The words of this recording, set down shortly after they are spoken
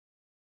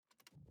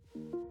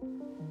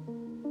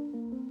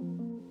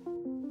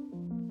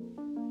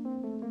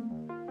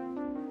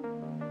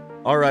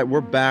All right, we're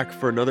back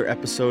for another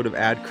episode of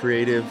Ad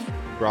Creative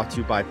brought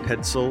to you by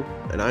Pencil.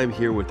 And I'm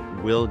here with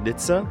Will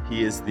Nitze.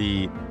 He is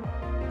the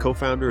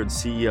co-founder and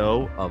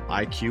CEO of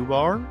IQ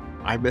Bar.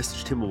 I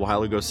messaged him a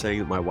while ago saying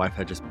that my wife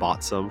had just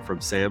bought some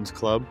from Sam's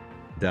Club.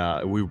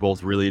 We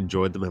both really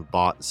enjoyed them, have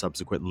bought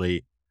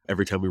subsequently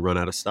every time we run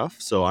out of stuff.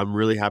 So I'm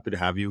really happy to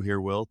have you here,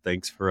 Will.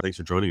 Thanks for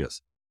joining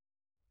us.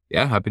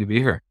 Yeah, happy to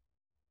be here.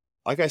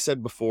 Like I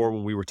said before,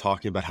 when we were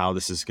talking about how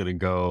this is going to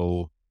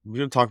go, we're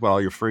going to talk about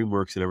all your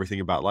frameworks and everything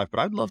about life, but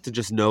I'd love to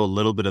just know a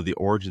little bit of the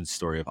origin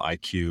story of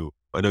IQ.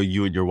 I know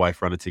you and your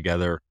wife run it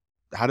together.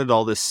 How did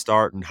all this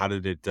start, and how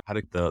did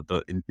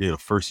the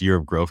first year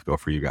of growth go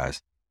for you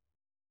guys?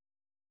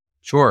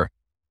 Sure.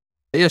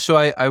 Yeah, so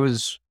I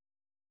was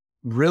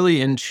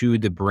really into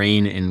the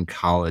brain in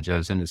college. I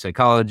was into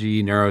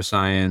psychology,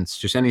 neuroscience,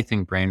 just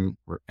anything brain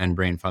and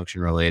brain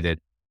function related.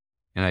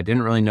 And I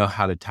didn't really know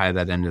how to tie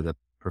that into the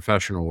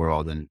professional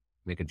world and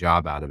make a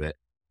job out of it.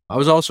 I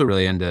was also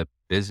really into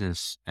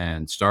business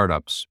and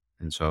startups.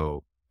 And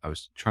so I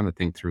was trying to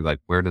think through,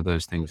 like, where do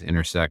those things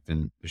intersect?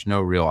 And there's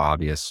no real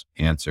obvious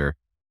answer.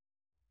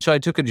 So I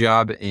took a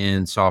job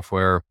in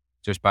software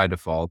just by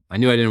default. I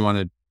knew I didn't want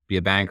to be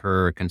a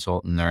banker or a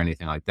consultant or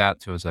anything like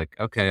that. So I was like,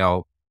 okay,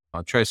 I'll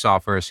try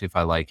software, see if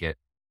I like it.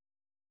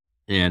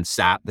 And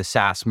the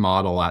SaaS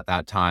model at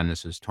that time,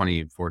 this was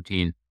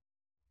 2014,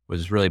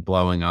 was really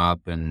blowing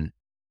up. And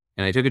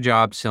I took a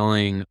job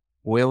selling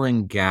oil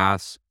and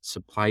gas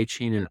supply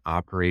chain and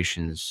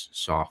operations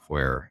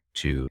software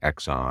to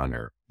Exxon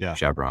or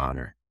Chevron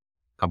or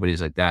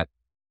companies like that.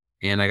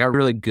 And I got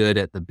really good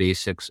at the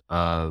basics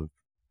of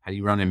how do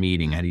you run a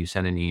meeting? How do you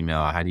send an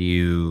email? How do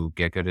you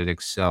get good at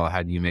Excel?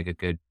 How do you make a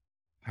good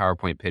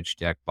PowerPoint pitch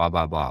deck? Blah,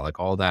 blah, blah. Like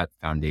all that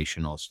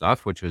foundational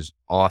stuff, which was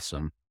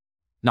awesome.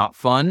 Not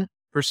fun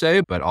per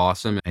se, but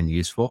awesome and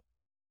useful.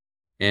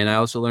 And I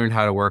also learned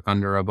how to work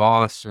under a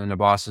boss and a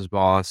boss's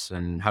boss,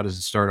 and how does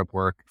a startup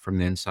work from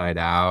the inside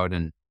out,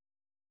 and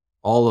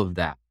all of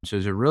that. So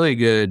it's a really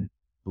good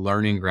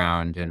learning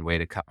ground and way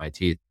to cut my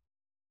teeth.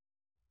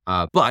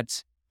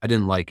 But I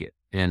didn't like it,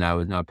 and I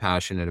was not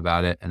passionate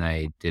about it, and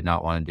I did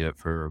not want to do it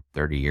for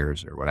 30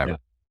 years or whatever. Yeah.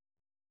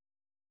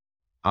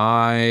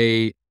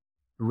 I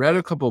read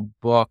a couple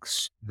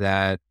books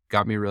that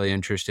got me really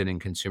interested in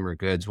consumer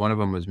goods. One of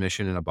them was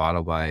Mission in a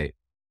Bottle by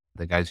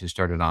the guys who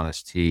started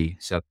Honest Tea,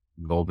 Seth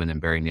Goldman and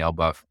Barry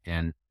Nailbuff.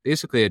 And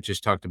basically it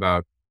just talked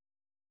about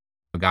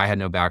a guy had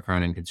no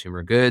background in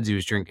consumer goods. He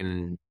was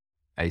drinking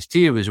iced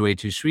tea. It was way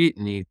too sweet,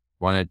 and he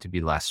wanted it to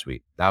be less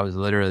sweet. That was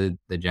literally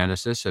the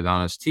genesis of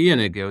Honest Tea. And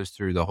it goes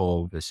through the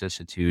whole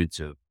vicissitudes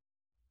of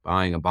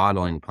buying a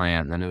bottling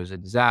plant. And then it was a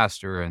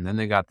disaster. And then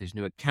they got these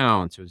new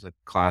accounts. It was like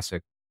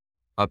classic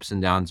ups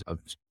and downs of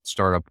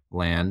startup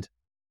land.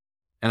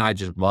 And I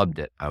just loved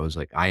it. I was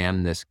like, I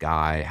am this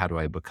guy. How do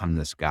I become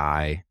this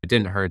guy? It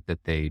didn't hurt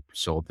that they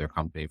sold their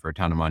company for a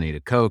ton of money to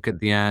Coke at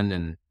the end,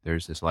 and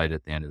there's this light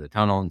at the end of the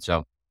tunnel. And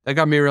so that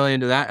got me really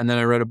into that. And then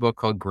I read a book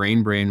called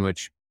Grain Brain,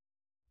 which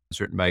was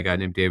written by a guy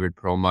named David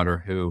Perlmutter,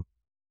 who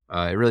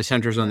it really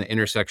centers on the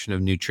intersection of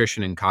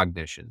nutrition and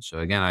cognition. So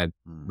again, I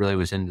really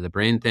was into the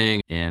brain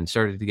thing and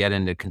started to get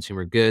into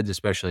consumer goods,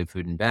 especially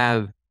food and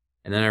bev.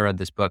 And then I read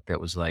this book that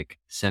was like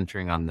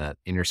centering on the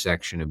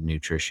intersection of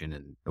nutrition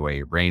and the way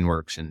your brain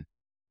works. And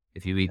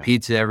if you eat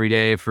pizza every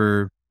day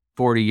for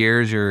 40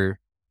 years, you're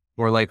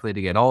more likely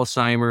to get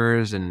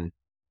Alzheimer's and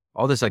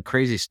all this like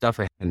crazy stuff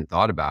I hadn't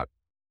thought about.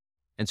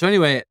 And so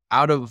anyway,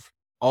 out of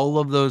all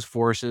of those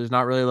forces,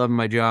 not really loving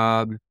my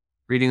job,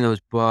 reading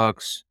those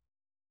books,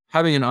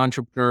 having an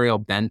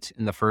entrepreneurial bent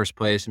in the first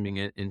place and being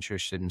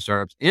interested in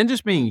startups, and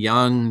just being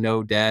young,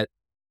 no debt,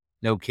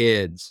 no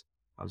kids,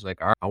 I was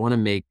like, all right, I want to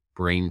make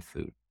brain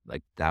food.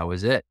 Like that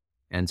was it.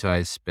 And so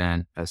I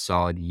spent a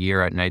solid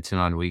year at nights and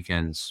on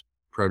weekends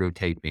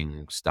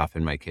prototyping stuff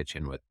in my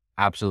kitchen with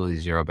absolutely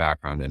zero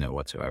background in it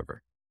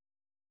whatsoever.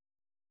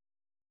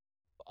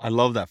 I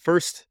love that.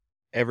 First,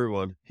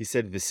 everyone, he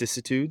said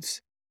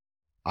vicissitudes.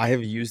 I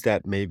have used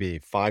that maybe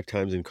 5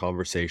 times in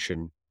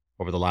conversation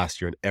over the last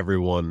year, and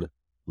everyone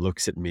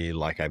looks at me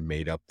like I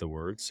made up the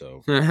word.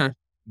 So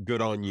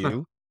good on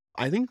you.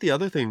 I think the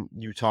other thing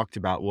you talked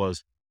about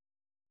was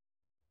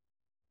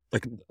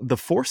like the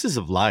forces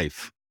of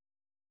life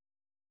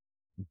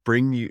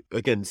bring you,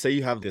 again, say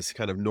you have this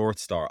kind of North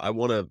Star. I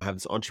want to have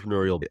this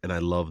entrepreneurial, and I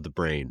love the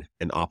brain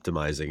and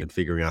optimizing and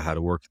figuring out how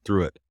to work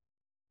through it.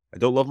 I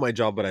don't love my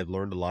job, but I've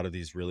learned a lot of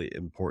these really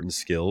important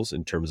skills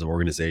in terms of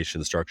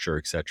organization, structure,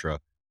 etc.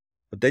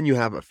 But then you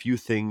have a few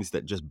things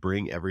that just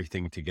bring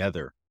everything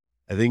together.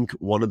 I think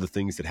one of the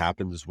things that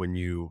happens when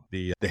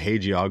the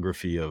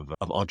hagiography of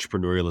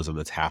entrepreneurialism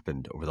that's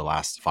happened over the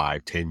last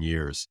 5-10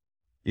 years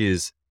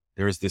is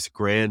there is this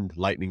grand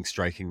lightning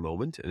striking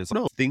moment, and it's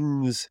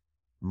things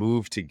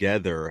move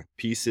together,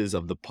 pieces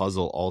of the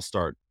puzzle all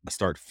start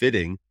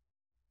fitting,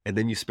 and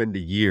then you spend a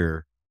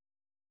year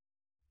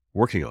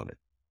working on it.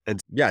 And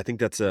yeah, I think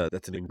that's an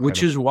incredible...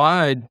 Which is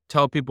why I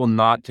tell people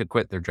not to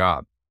quit their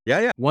job.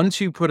 Yeah.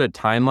 Once you put a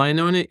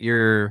timeline on it,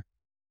 you're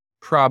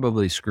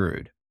probably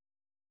screwed.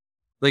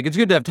 Like, it's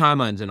good to have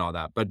timelines and all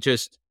that, but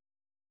just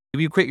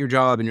You quit your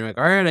job and you're like,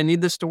 all right, I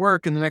need this to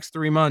work in the next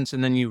 3 months.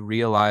 And then you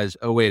realize,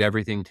 oh, wait,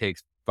 everything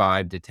takes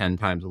 5 to 10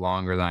 times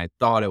longer than I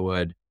thought it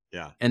would.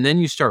 Yeah. And then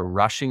you start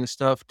rushing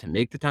stuff to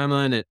make the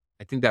timeline.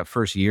 I think that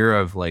first year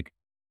of like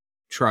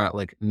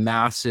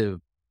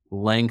massive,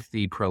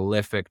 lengthy,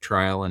 prolific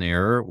trial and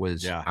error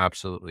was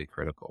absolutely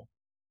critical.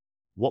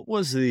 What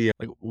was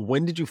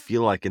when did you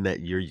feel like in that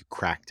year you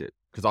cracked it?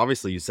 Because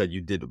obviously you said you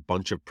did a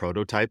bunch of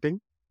prototyping.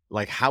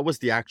 Like, how was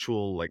the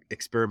actual like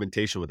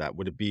experimentation with that?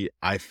 Would it be,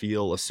 I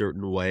feel a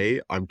certain way,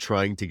 I'm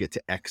trying to get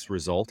to X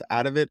result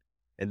out of it,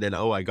 and then,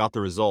 oh, I got the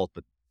result,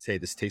 but say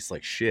this tastes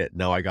like shit.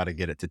 Now I got to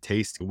get it to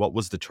taste. What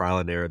was the trial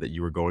and error that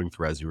you were going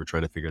through as you were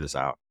trying to figure this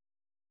out?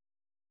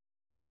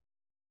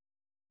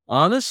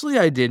 Honestly,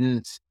 I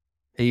didn't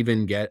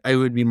even I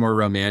would be more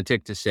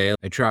romantic to say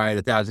I tried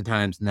 1,000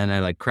 times and then I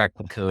like cracked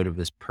the code of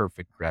this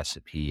perfect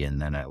recipe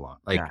and then I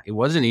lost. Like, it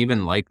wasn't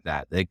even like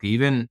that. Like,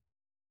 even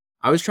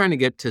I was trying to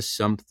get to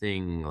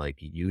something like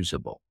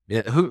usable.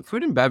 Yeah,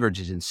 food and beverage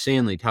is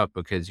insanely tough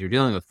because you're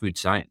dealing with food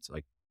science.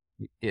 Like,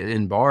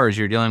 in bars,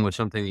 you're dealing with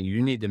something that you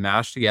need to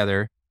mash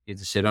together. You need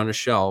to sit on a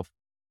shelf,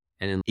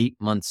 and in 8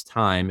 months'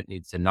 time, it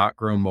needs to not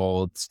grow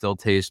mold, still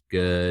taste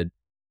good,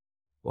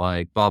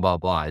 like blah, blah,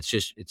 blah.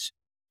 It's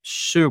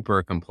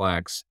super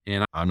complex.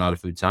 And I'm not a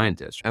food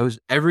scientist.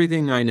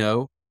 Everything I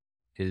know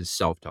is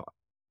self-taught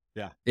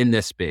in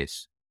this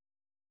space.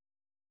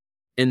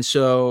 And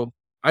so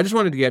I just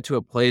wanted to get to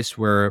a place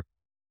where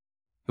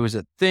it was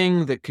a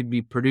thing that could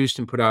be produced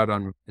and put out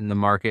in the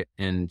market,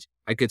 and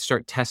I could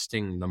start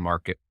testing the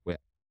market with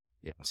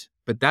it.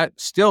 But that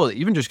still,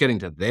 even just getting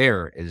to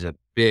there is a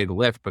big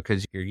lift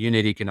because your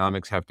unit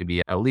economics have to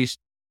be at least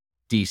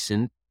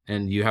decent,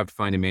 and you have to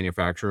find a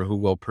manufacturer who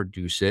will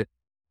produce it,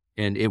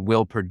 and it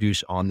will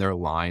produce on their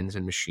lines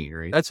and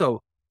machinery. That's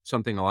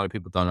something a lot of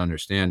people don't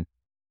understand.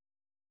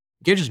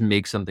 You can't just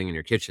make something in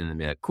your kitchen and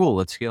be like, cool,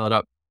 let's scale it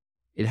up.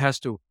 It has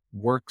to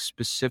work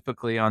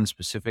specifically on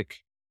specific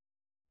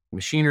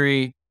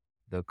machinery.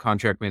 The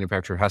contract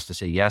manufacturer has to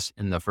say yes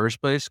in the first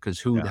place,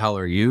 because who the hell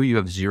are you? You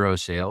have zero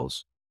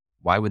sales.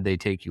 Why would they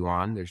take you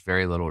on? There's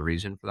very little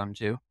reason for them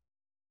to.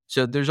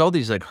 So there's all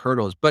these like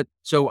hurdles. But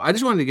so I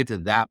just wanted to get to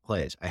that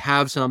place. I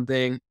have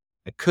something,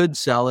 I could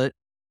sell it,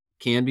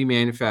 can be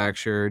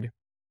manufactured.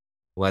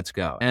 Let's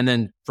go. And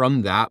then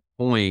from that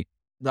point,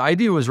 the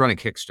idea was run a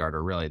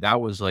Kickstarter, really.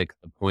 That was like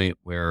the point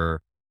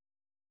where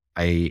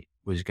I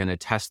was going to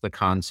test the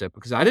concept,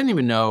 because I didn't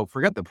even know,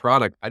 forget the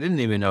product, I didn't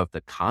even know if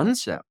the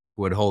concept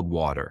would hold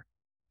water,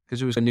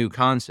 because it was a new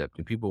concept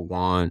and people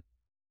want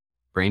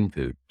brain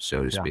food,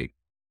 so to speak.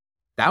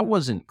 That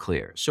wasn't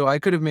clear. So I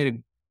could have it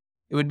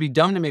would be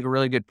dumb to make a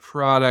really good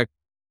product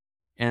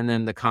and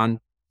then the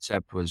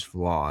concept was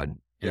flawed.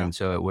 And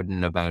so it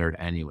wouldn't have mattered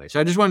anyway. So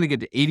I just wanted to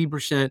get to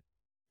 80%,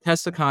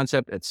 test the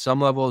concept at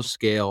some level of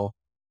scale,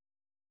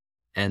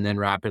 and then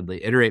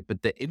rapidly iterate.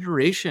 But the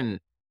iteration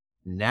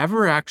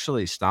never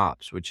actually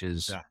stops, which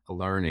is a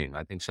learning.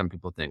 I think some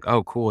people think,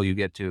 oh, cool, you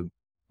get to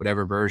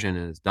whatever version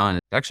is done.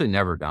 It's actually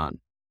never done.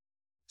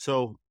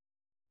 So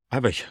I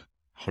have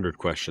 100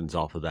 questions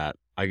off of that.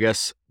 I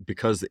guess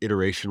because the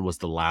iteration was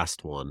the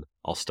last one,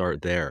 I'll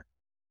start there.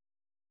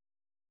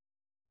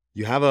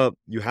 You have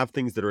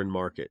things that are in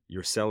market.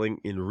 You're selling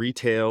in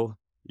retail,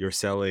 you're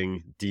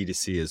selling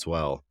D2C as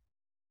well.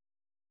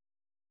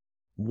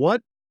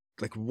 What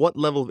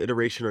level of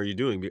iteration are you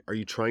doing? Are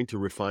you trying to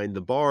refine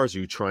the bars? Are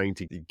you trying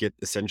to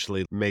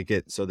essentially make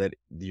it so that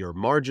your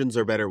margins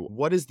are better?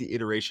 What is the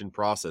iteration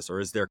process?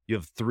 Or you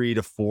have 3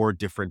 to 4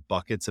 different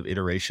buckets of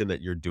iteration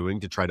that you're doing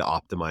to try to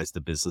optimize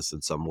the business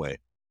in some way?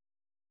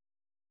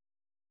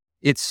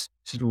 It's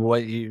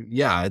what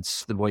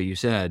it's what you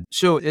said.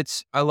 So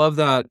I love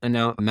that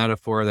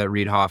metaphor that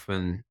Reid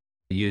Hoffman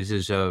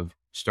uses of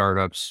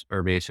startups,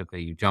 or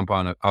basically you jump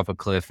off a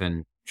cliff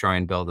and try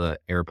and build an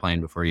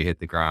airplane before you hit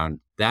the ground.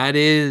 That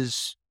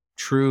is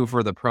true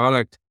for the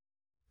product,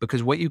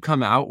 because what you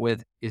come out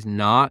with is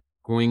not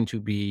going to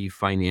be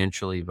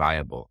financially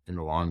viable in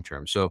the long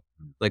term. So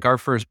like our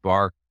first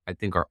bar, I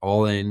think our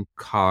all-in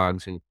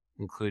COGS,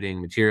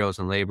 including materials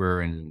and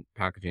labor and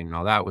packaging and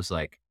all that, was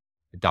like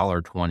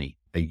 $1.20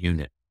 a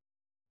unit.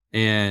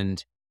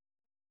 And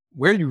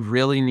where you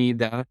really need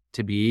that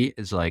to be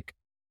is like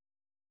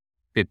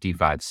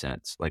 55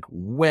 cents, like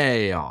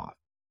way off.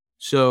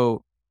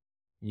 So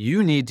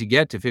you need to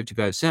get to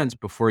 55 cents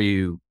before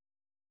you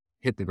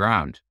hit the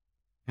ground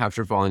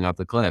after falling off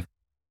the cliff,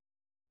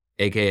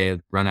 AKA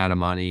run out of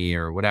money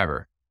or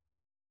whatever.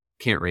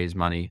 Can't raise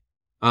money.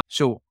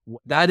 So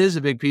that is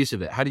a big piece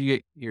of it. How do you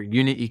get your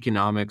unit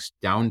economics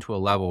down to a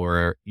level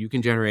where you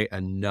can generate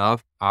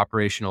enough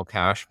operational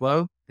cash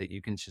flow that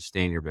you can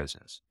sustain your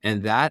business?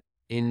 And that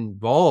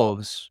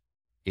involves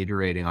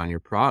iterating on your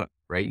product,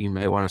 right? You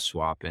might want to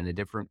swap in a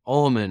different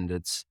almond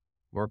that's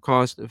more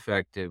cost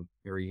effective,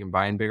 or you can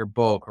buy in bigger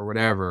bulk or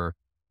whatever.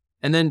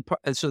 And then,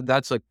 so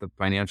that's like the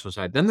financial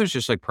side. Then there's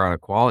just like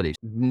product quality.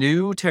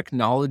 New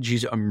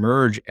technologies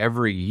emerge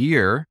every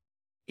year,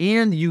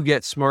 and you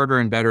get smarter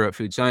and better at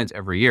food science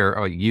every year.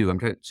 Oh,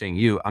 I'm saying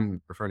you, I'm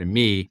referring to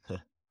me.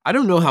 I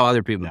don't know how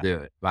other people Yeah. do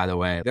it, by the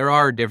way. There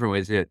are different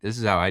ways to do it. This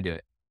is how I do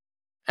it.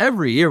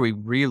 Every year we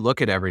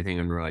relook at everything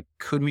and we're like,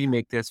 could we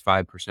make this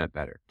 5%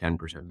 better,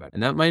 10% better?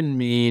 And that might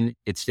mean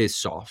it stays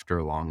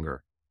softer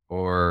longer,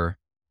 or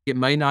it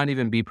might not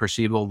even be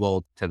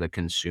perceivable to the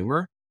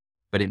consumer,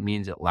 but it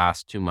means it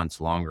lasts 2 months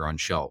longer on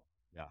shelf.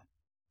 Yeah.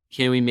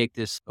 Can we make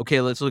this?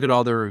 Okay, let's look at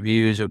all the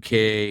reviews.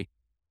 Okay.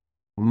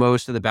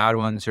 Most of the bad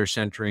ones are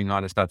centering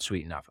on it's not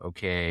sweet enough.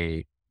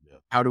 Okay. Yeah.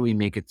 How do we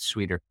make it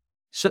sweeter?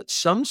 So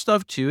some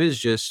stuff too is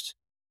just,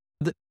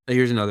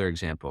 here's another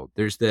example.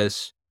 There's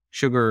this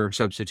sugar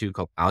substitute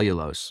called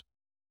allulose,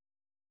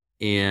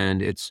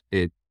 and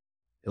it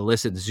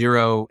elicits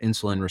zero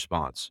insulin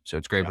response. So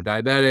it's great Yeah. for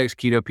diabetics,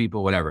 keto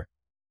people, whatever.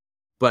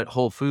 But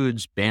Whole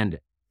Foods banned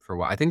it for a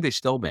while. I think they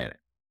still ban it.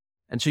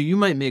 And so you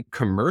might make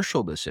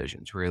commercial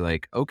decisions where you're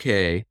like,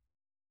 okay,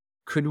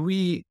 could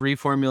we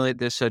reformulate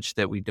this such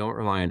that we don't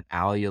rely on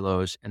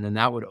allulose? And then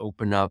that would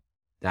open up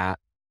that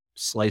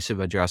slice of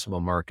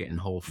addressable market in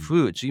Whole Mm.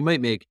 Foods. So you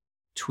might make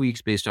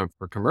tweaks based on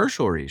for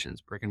commercial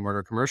reasons, brick and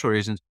mortar commercial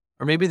reasons,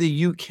 or maybe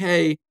the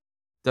UK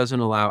doesn't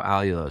allow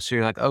allulose. So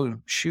you're like, oh,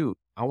 shoot,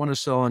 I want to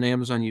sell on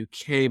Amazon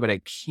UK, but I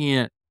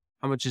can't.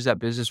 How much is that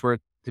business worth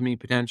to me?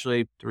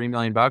 Potentially $3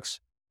 million.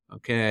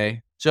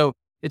 Okay. So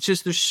it's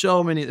just,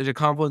 there's a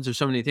confluence of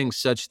so many things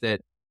such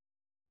that,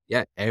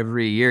 yeah,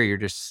 every year you're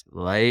just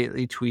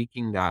slightly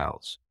tweaking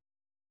dials.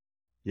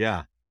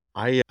 Yeah.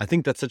 I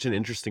think that's such an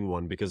interesting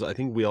one because I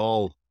think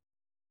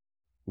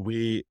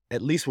we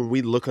at least when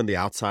we look on the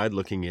outside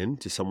looking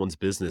into someone's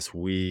business,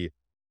 we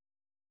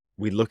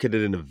look at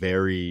it in a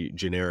very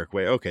generic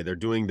way. Okay, they're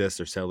doing this,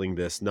 they're selling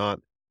this, not,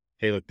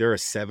 hey, look, there are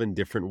 7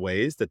 different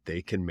ways that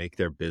they can make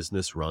their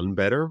business run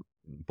better,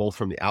 both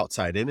from the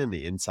outside in and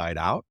the inside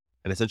out.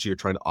 And essentially you're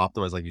trying to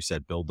optimize, like you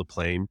said, build the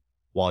plane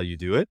while you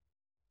do it.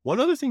 One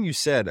other thing you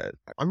said,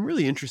 I'm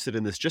really interested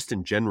in this just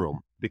in general,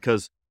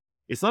 because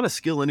it's not a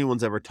skill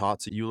anyone's ever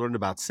taught. So you learned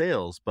about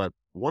sales, but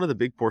one of the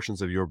big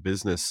portions of your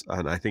business,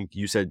 and I think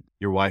you said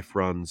your wife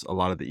runs a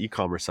lot of the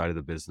e-commerce side of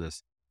the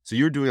business. So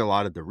you're doing a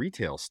lot of the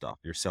retail stuff.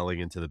 You're selling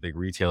into the big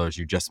retailers.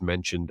 You just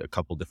mentioned a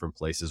couple different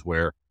places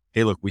where,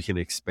 hey, look, we can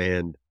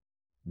expand.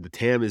 The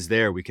TAM is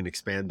there. We can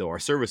expand our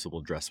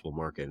serviceable addressable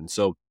market. And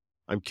so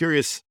I'm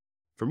curious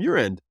from your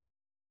end,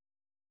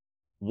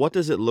 what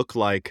does it look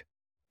like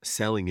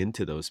selling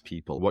into those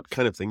people? What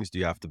kind of things do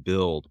you have to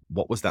build?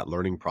 What was that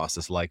learning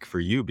process like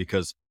for you?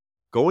 Because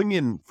going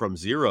in from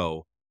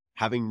zero,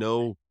 having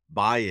no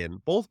buy-in,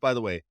 both by the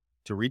way,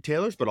 to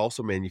retailers, but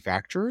also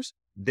manufacturers,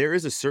 there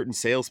is a certain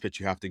sales pitch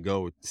you have to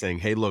go saying,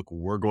 hey, look,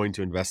 we're going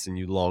to invest in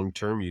you long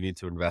term. You need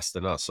to invest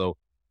in us. So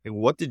hey,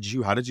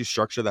 how did you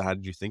structure that? How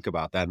did you think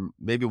about that? And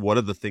maybe what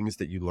are the things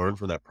that you learned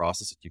from that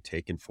process that you've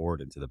taken forward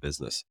into the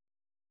business?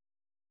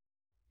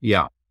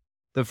 Yeah.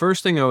 The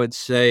first thing I would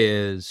say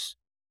is,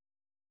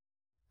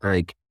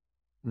 like,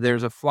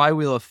 there's a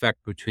flywheel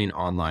effect between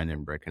online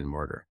and brick and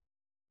mortar.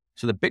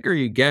 So the bigger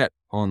you get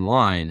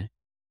online,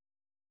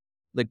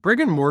 like brick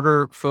and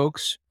mortar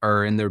folks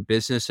are in their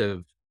business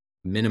of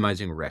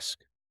minimizing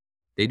risk.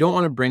 They don't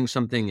want to bring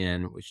something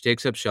in which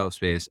takes up shelf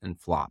space and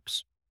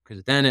flops,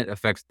 because then it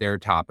affects their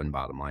top and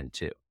bottom line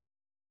too.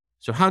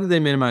 So how do they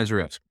minimize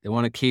risk? They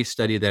want a case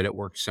study that it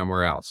works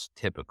somewhere else,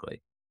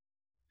 typically.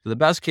 So the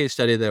best case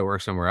study that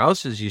works somewhere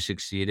else is you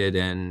succeeded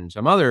in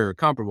some other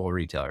comparable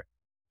retailer.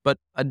 But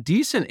a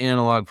decent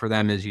analog for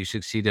them is you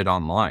succeeded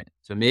online.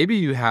 So maybe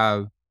you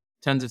have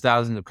tens of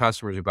thousands of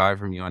customers who buy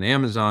from you on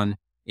Amazon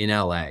in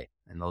LA,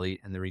 and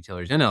the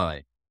retailers in LA.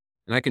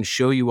 And I can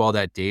show you all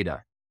that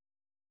data.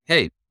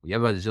 Hey, we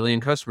have a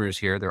zillion customers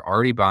here. They're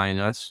already buying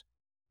us.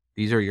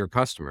 These are your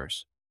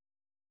customers.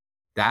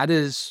 That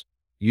is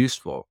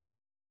useful.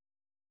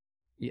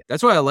 Yeah,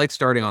 that's why I like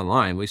starting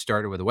online. We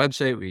started with a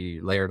website.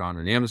 We layered on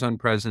an Amazon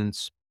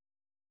presence.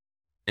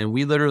 And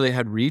we literally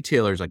had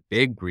retailers, like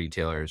big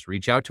retailers,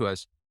 reach out to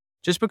us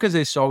just because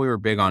they saw we were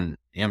big on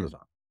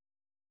Amazon.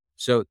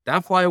 So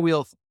that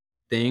flywheel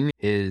thing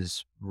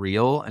is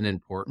real and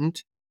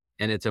important.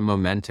 And it's a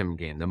momentum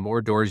game. The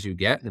more doors you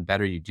get, the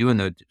better you do in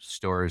those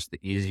stores, the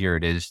easier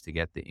it is to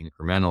get the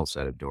incremental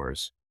set of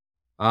doors.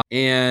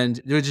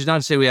 And which is not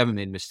to say we haven't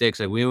made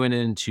mistakes. Like we went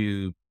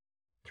into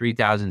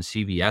 3,000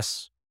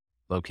 CVS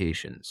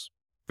locations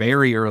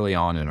very early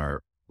on in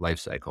our life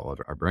cycle of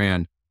our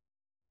brand,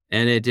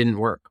 and it didn't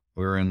work.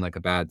 We were in like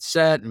a bad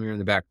set, and we were in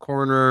the back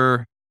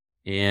corner,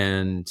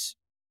 and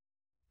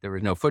there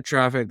was no foot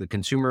traffic. The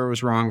consumer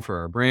was wrong for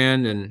our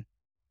brand, and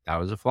that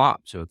was a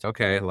flop. So it's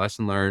okay.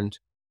 Lesson learned.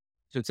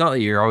 So it's not that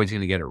you're always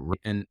going to get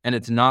it. And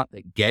it's not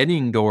that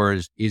getting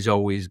doors is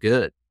always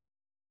good.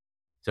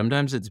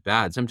 Sometimes it's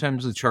bad.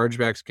 Sometimes the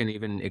chargebacks can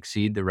even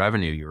exceed the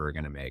revenue you were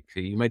going to make.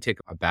 So you might take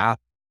a bath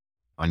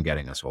on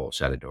getting this whole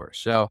set of doors.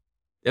 So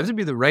it has to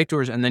be the right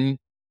doors. And then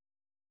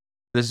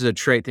this is a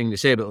trite thing to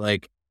say, but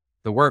like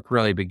the work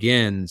really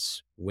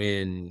begins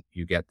when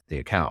you get the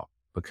account,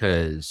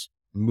 because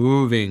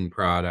moving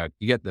product,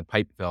 you get the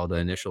pipe fill, the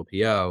initial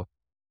PO,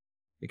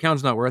 the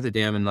account's not worth a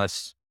damn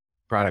unless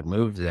product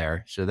moves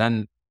there. So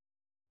then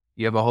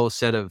you have a whole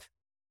set of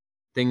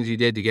things you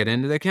did to get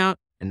into the account.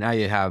 And now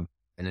you have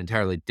an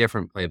entirely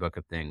different playbook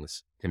of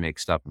things to make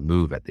stuff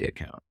move at the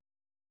account.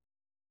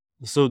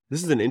 So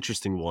this is an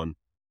interesting one,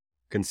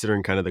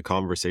 considering kind of the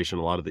conversation.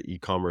 A lot of the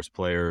e-commerce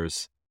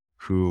players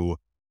who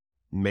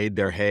made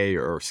their hay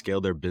or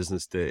scaled their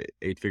business to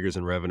 8 figures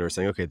in revenue are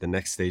saying, okay, the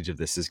next stage of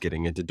this is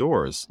getting into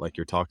doors, like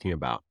you're talking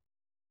about.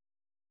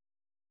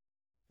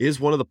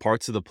 Is one of the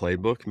parts of the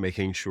playbook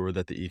making sure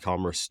that the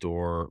e-commerce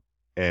store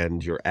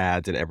and your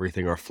ads and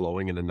everything are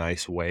flowing in a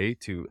nice way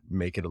to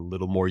make it a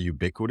little more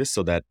ubiquitous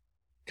so that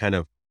kind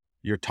of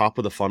your top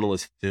of the funnel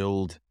is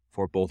filled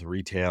for both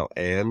retail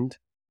and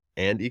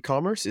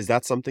e-commerce? Is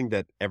that something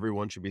that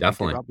everyone should be thinking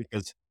Definitely. about?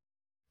 Because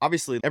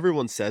obviously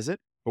everyone says it,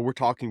 but we're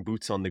talking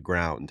boots on the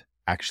ground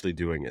actually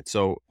doing it.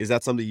 So is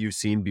that something you've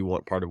seen be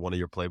part of one of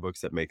your playbooks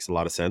that makes a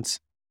lot of sense?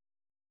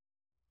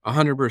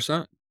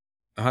 100%.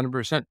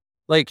 100%.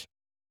 Like,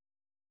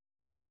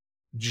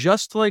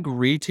 just like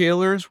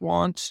retailers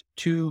want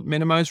to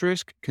minimize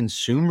risk,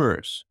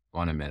 consumers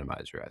want to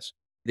minimize risk.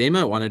 They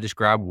might want to just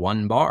grab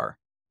one bar.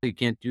 You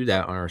can't do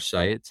that on our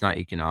site. It's not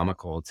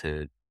economical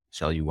to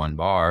sell you one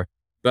bar.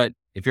 But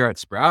if you're at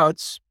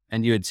Sprouts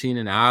and you had seen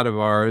an ad of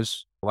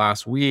ours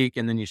last week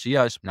and then you see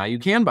us, now you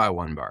can buy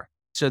one bar.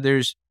 So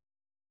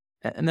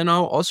and then I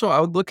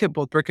would look at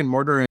both brick and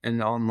mortar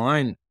and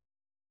online.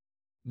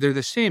 They're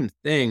the same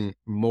thing,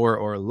 more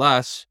or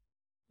less.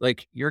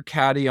 Like, your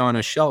caddy on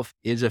a shelf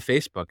is a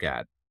Facebook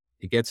ad.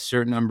 It gets a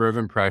certain number of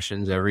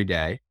impressions every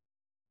day.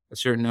 A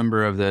certain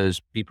number of those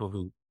people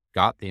who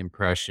got the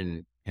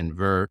impression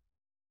convert.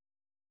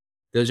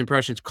 Those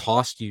impressions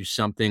cost you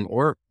something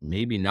or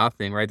maybe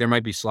nothing, right? There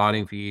might be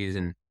slotting fees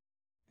and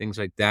things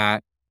like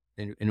that,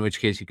 in which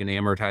case you can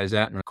amortize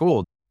that. And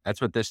cool, that's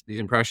what these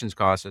impressions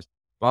cost us,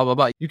 blah, blah,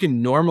 blah. You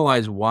can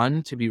normalize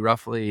one to be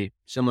roughly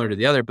similar to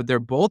the other, but they're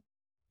both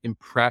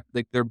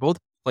they're both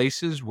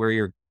places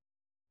where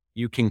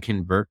you can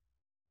convert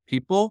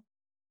people,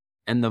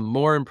 and the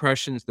more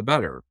impressions, the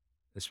better,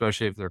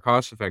 especially if they're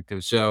cost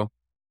effective. So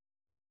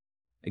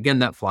again,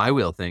 that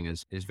flywheel thing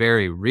is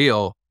very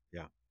real.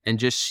 Yeah. And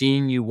just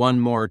seeing you one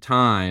more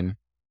time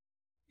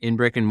in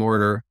brick and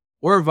mortar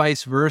or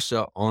vice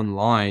versa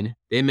online,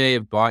 they may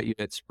have bought you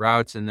at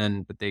Sprouts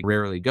but they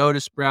rarely go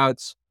to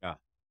Sprouts. Yeah.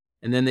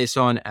 And then they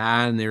saw an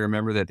ad and they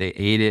remember that they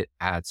ate it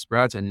at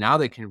Sprouts and now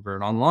they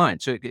convert online.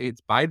 So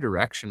it's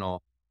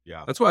bi-directional.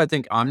 Yeah. That's why I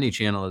think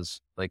omnichannel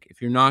is like,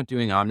 if you're not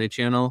doing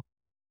omnichannel,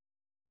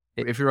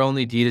 if you're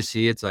only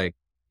D2C, it's like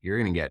you're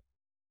going to get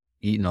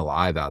eaten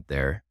alive out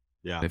there.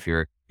 Yeah. If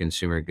you're a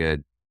consumer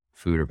good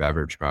food or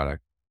beverage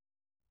product.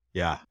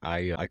 Yeah.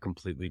 I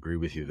completely agree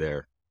with you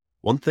there.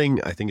 One thing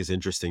I think is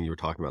interesting, you were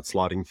talking about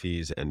slotting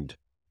fees and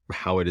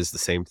how it is the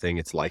same thing.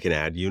 It's like an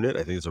ad unit.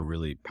 I think it's a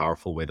really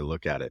powerful way to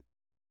look at it.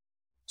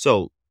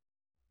 So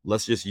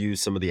let's just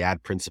use some of the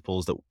ad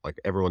principles that like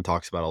everyone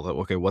talks about all the time.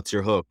 Okay, what's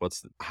your hook?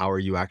 How are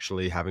you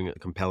actually having a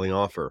compelling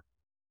offer?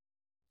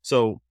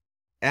 So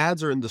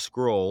ads are in the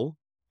scroll,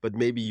 but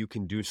maybe you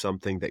can do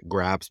something that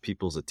grabs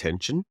people's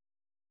attention.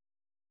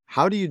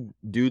 How do you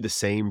do the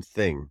same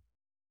thing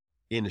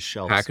in a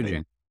shelf space?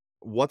 Packaging.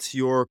 What's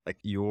your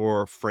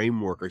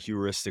framework or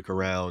heuristic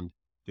around,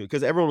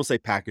 because everyone will say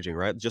packaging,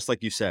 right? Just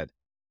like you said.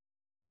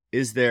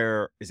 Is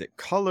it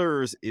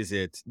colors? Is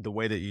it the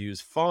way that you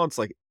use fonts?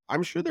 Like,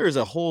 I'm sure there is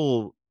a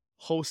whole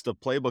host of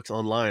playbooks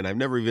online. I've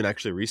never even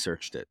actually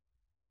researched it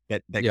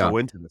that Yeah. go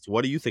into this.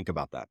 What do you think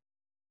about that?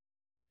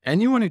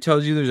 Anyone who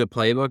tells you there's a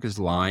playbook is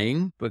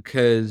lying,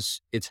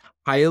 because it's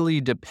highly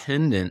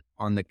dependent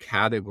on the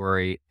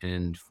category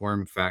and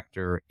form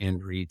factor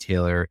and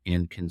retailer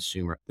and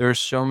consumer. There are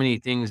so many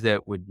things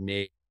that would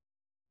make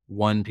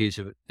one piece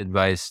of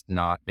advice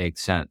not make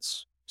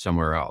sense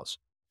somewhere else.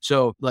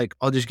 So, like,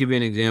 I'll just give you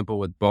an example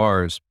with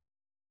bars.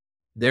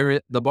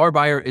 The bar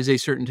buyer is a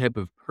certain type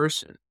of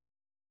person.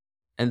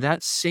 And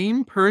that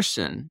same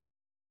person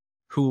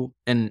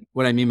and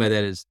what I mean by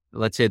that is,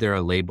 let's say they're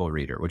a label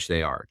reader, which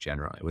they are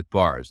generally with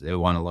bars. They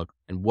want to look,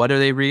 and what are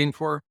they reading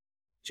for?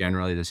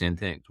 Generally the same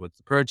things. What's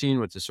the protein?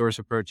 What's the source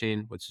of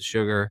protein? What's the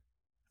sugar?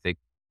 If they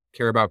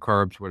care about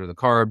carbs, what are the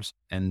carbs?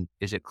 And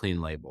is it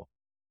clean label?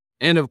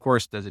 And of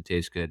course, does it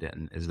taste good?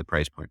 And is the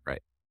price point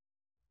right?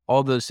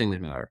 All those things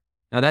matter.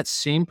 Now, that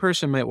same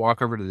person might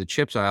walk over to the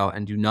chips aisle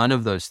and do none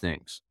of those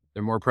things.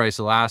 They're more price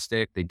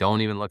elastic. They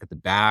don't even look at the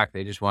back.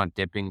 They just want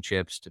dipping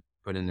chips to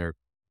put in their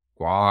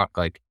guac.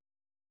 Like,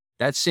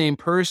 that same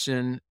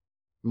person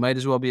might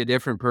as well be a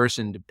different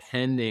person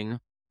depending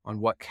on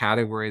what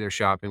category they're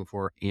shopping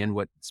for and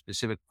what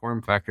specific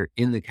form factor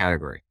in the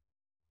category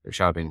they're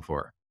shopping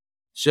for.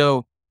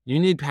 So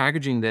you need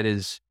packaging that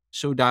is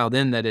so dialed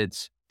in that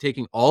it's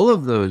taking all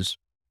of those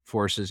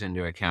forces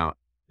into account.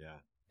 Yeah.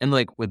 And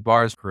like with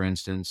bars, for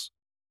instance,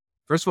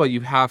 first of all, you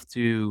have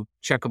to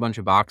check a bunch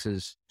of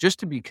boxes just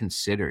to be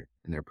considered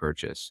in their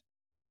purchase.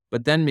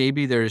 But then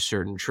maybe there's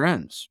certain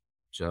trends.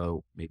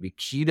 So maybe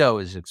keto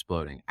is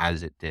exploding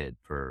as it did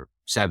for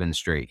 7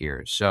 straight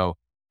years. So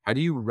how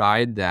do you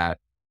ride that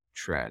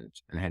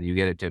trend and how do you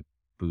get it to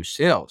boost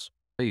sales?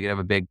 You could have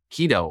a big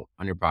keto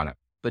on your product,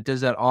 but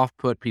does that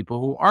off-put people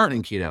who aren't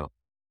in keto?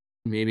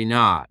 Maybe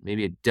not.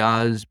 Maybe it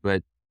does,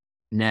 but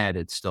net,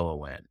 it's still a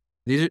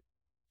win.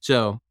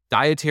 So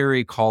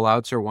dietary call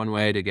outs are one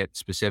way to get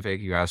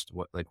specific. You asked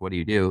what do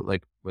you do?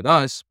 Like with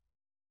us,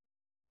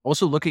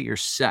 also look at your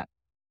set.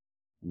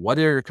 What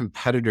are your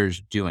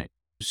competitors doing?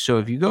 So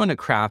if you go into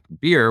craft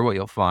beer, what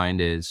you'll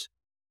find is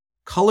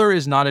color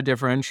is not a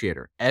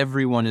differentiator.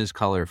 Everyone is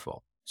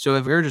colorful. So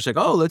if you're just like,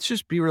 oh, let's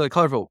just be really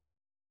colorful,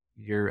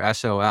 you're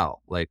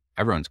SOL. Like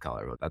everyone's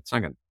colorful. That's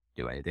not going to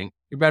do anything.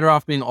 You're better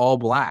off being all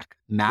black,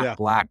 matte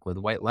black with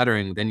white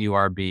lettering than you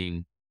are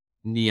being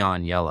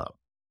neon yellow.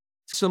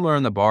 Similar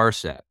in the bar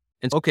set.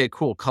 It's okay,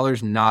 cool.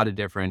 Color's not a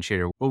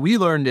differentiator. What we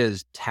learned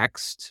is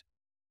text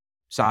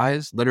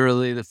size,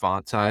 literally the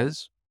font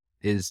size,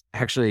 is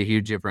actually a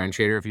huge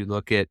differentiator. If you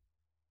look at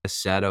a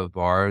set of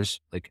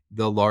bars, like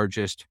the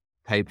largest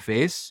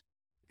typeface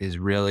is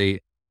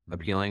really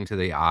appealing to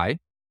the eye.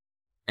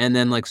 And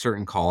then like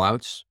certain call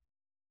outs.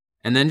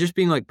 And then just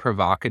being like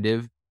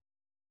provocative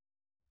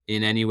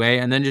in any way.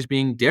 And then just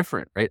being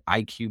different, right?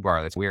 IQ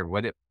bar. That's weird.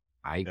 What if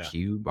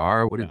IQ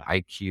bar? What if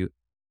IQ?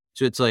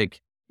 So it's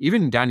like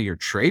even down to your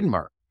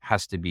trademark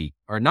has to be,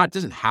 or not,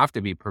 doesn't have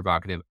to be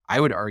provocative. I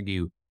would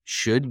argue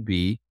should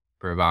be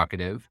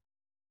provocative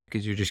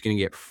because you're just going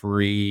to get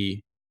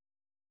free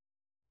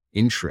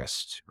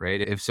interest, right?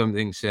 If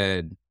something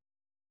said,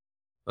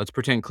 let's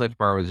pretend Clif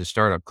Bar was a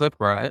startup. Clif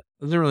Bar, it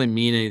doesn't really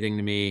mean anything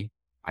to me.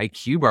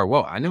 IQ Bar,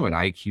 whoa, I know what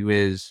IQ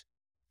is.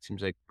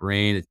 Seems like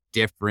brain is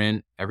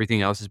different.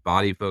 Everything else is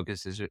body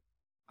focused.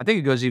 I think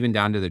it goes even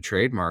down to the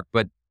trademark,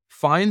 but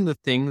find the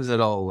things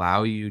that'll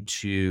allow you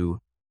to,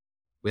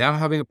 without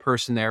having a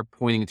person there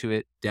pointing to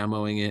it,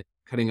 demoing it,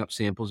 cutting up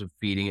samples and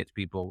feeding it to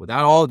people,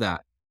 without all of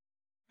that,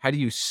 how do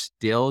you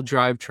still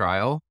drive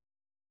trial?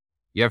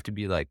 You have to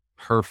be like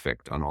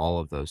perfect on all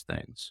of those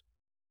things.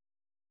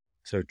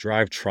 So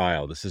drive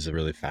trial. This is a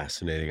really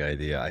fascinating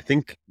idea. I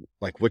think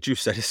like what you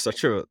said is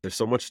there's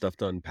so much stuff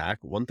to unpack.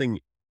 One thing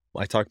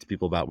I talk to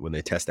people about when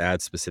they test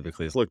ads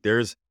specifically is, look,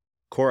 there's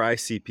core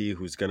ICP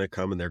who's going to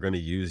come and they're going to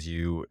use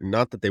you.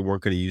 Not that they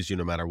weren't going to use you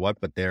no matter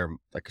what, but they're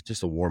like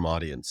just a warm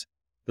audience.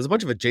 There's a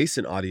bunch of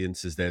adjacent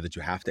audiences there that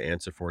you have to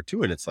answer for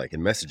too. And it's like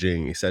in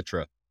messaging,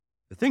 etc.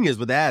 The thing is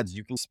with ads,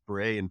 you can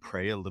spray and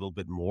pray a little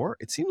bit more.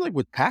 It seems like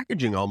with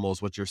packaging,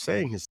 almost what you're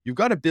saying is you've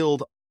got to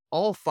build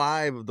all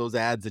 5 of those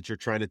ads that you're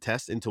trying to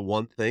test into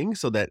one thing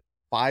so that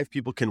 5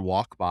 people can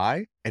walk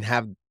by and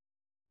have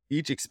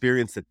each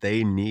experience that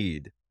they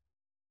need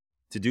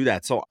to do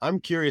that. So I'm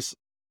curious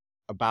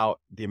about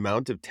the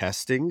amount of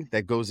testing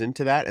that goes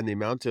into that and the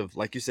amount of,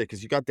 like you said,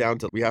 because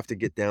we have to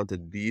get down to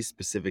these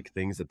specific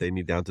things that they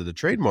need down to the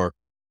trademark.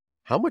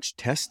 How much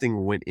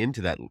testing went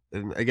into that?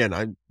 And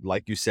again,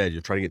 like you said,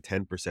 you're trying to get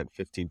 10%,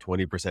 15,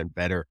 20%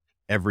 better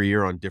every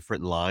year on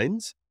different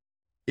lines.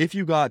 If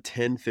you got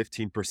 10,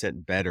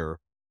 15% better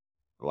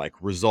like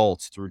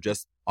results through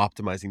just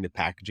optimizing the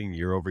packaging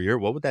year over year,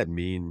 what would that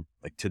mean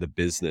like to the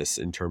business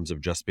in terms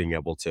of just being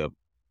able to,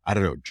 I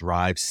don't know,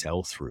 drive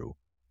sell through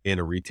in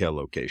a retail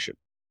location?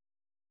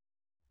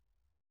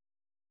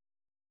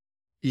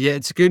 Yeah,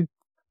 it's a good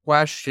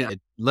question.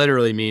 It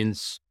literally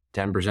means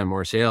 10%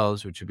 more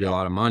sales, which would be a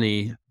lot of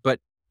money, but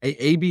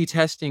A/B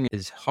testing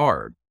is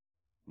hard.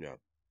 Yeah.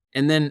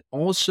 And then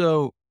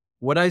also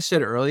what I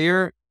said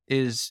earlier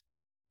is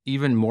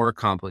even more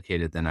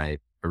complicated than I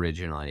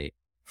originally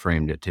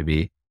framed it to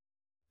be,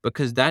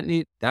 because that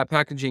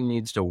packaging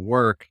needs to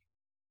work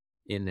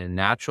in a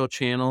natural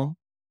channel,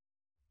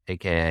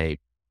 AKA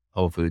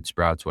Whole Foods,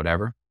 Sprouts,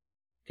 whatever,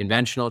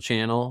 conventional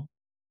channel,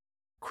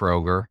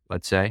 Kroger,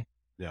 let's say,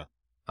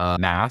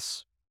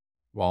 mass,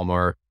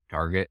 Walmart,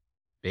 Target,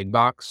 big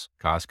box,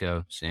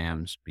 Costco,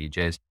 Sam's,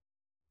 BJ's.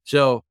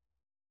 So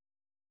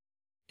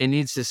it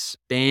needs to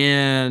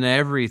span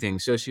everything,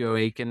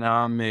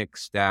 socioeconomic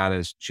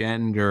status,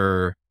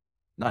 gender,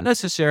 not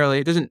necessarily.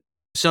 It doesn't.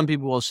 Some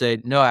people will say,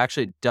 no,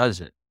 actually it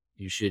doesn't.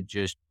 You should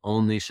just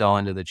only sell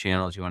into the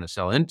channels you want to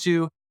sell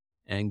into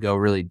and go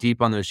really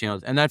deep on those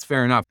channels. And that's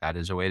fair enough. That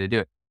is a way to do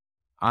it.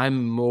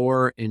 I'm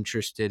more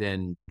interested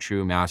in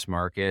true mass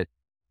market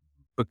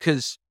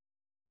because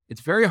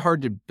it's very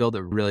hard to build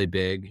a really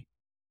big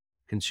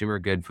consumer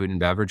good food and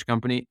beverage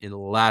company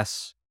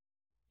unless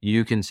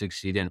you can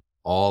succeed in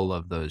all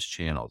of those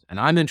channels. And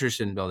I'm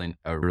interested in building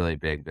a really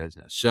big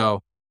business.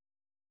 So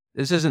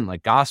this isn't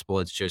like gospel.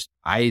 It's just,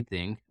 I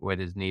think, what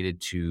is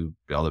needed to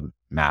build a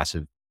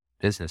massive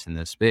business in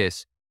this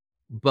space.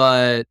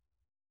 But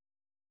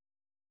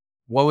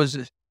what was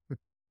it?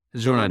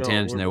 Is there on a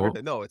tangent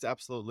there? No, it's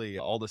absolutely,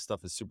 all this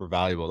stuff is super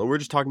valuable. And we're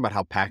just talking about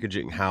how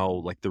packaging, how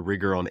like the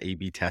rigor on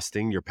A/B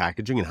testing your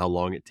packaging and how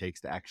long it takes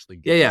to actually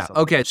get. Yeah.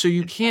 Okay. So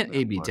you can't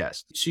A/B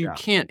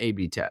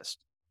test.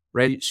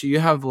 Right? So you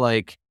have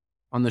like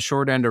on the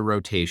short end of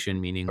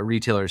rotation, meaning a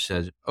retailer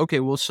says,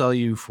 okay, we'll sell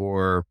you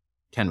for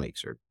 10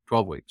 weeks or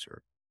 12 weeks,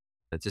 or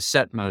it's a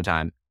set amount of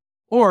time.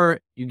 Or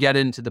you get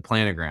into the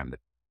planogram, the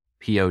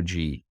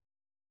POG,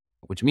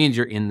 which means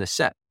you're in the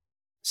set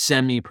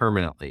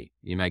semi-permanently.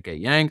 You might get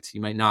yanked,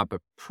 you might not,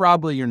 but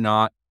probably you're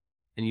not.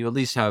 And you at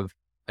least have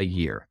a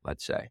year,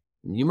 let's say.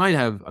 You might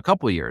have a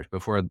couple of years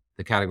before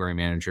the category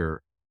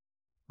manager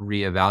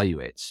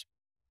reevaluates.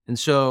 And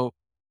so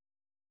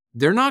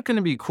they're not going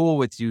to be cool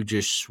with you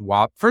just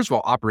swap. First of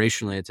all,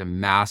 operationally, it's a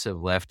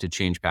massive lift to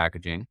change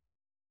packaging.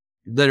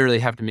 You literally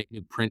have to make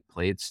new print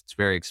plates. It's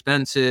very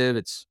expensive.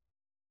 It's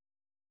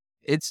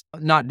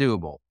not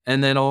doable.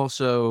 And then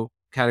also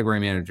category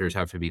managers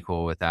have to be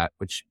cool with that,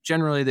 which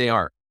generally they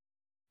are.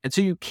 And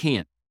so you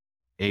can't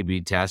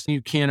A/B test.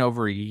 You can't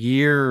over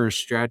year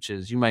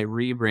stretches. You might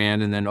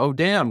rebrand and then, oh,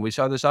 damn, we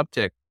saw this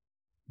uptick.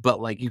 But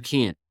like you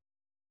can't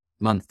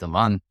month to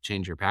month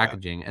change your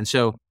packaging. And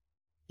so,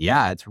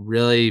 yeah, it's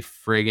really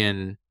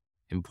friggin'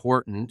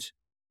 important.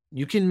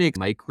 You can make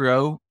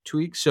micro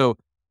tweaks. So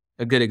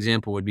a good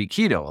example would be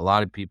keto. A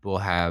lot of people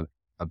have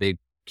a big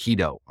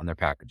keto on their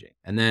packaging.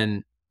 And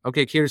then,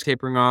 okay, keto's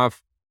tapering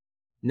off.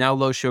 Now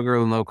low sugar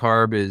and low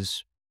carb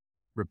is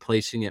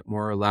replacing it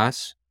more or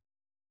less.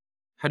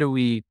 How do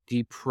we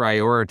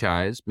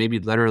deprioritize, maybe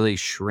literally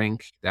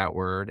shrink that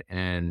word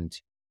and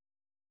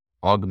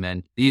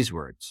augment these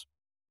words?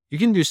 You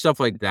can do stuff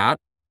like that,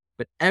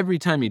 but every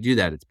time you do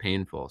that, it's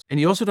painful. And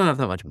you also don't have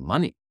that much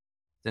money,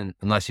 then,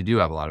 unless you do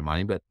have a lot of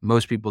money, but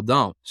most people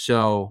don't.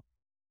 So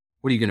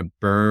what are you going to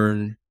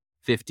burn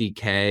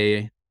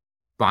 $50K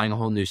buying a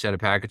whole new set of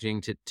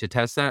packaging to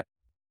test that?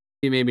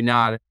 Maybe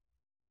not.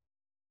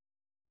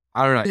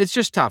 I don't know. It's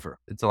just tougher.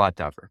 It's a lot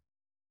tougher.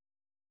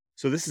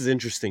 So this is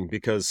interesting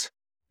because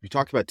you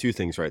talked about two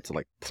things, right? So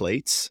like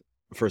plates,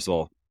 first of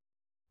all,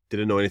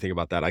 didn't know anything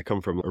about that. I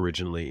come from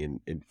originally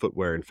in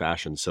footwear and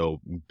fashion. So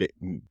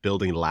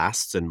building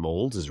lasts and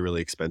molds is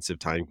really expensive,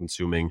 time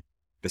consuming,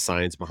 the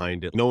science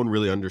behind it. No one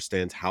really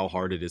understands how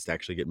hard it is to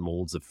actually get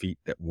molds of feet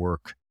that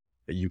work,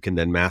 that you can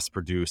then mass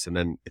produce. And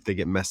then if they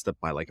get messed up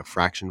by like a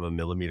fraction of a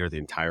millimeter, the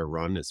entire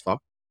run is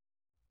fucked.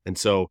 And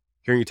so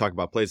hearing you talk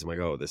about plates, I'm like,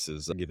 oh, this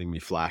is giving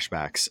me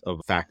flashbacks of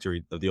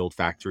the old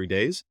factory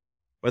days.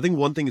 But I think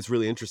one thing that's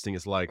really interesting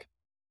is like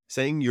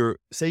say you're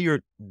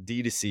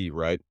D2C,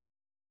 right?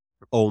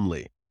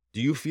 Only.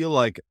 Do you feel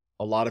like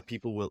a lot of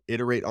people will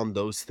iterate on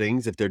those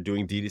things if they're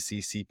doing D2C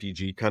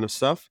CPG kind of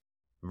stuff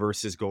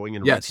versus going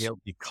in Yes. retail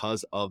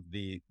because of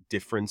the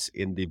difference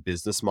in the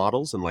business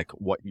models and like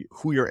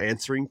who you're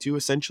answering to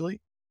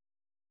essentially?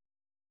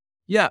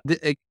 Yeah.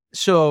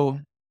 So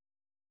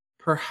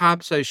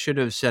perhaps I should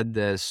have said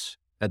this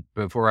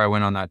before I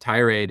went on that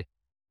tirade,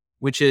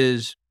 which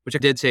I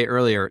did say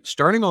earlier,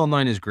 starting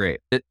online is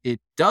great.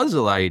 It does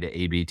allow you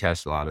to A/B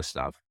test a lot of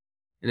stuff.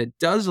 And it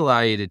does allow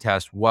you to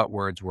test what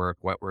words work,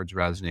 what words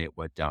resonate,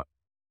 what don't.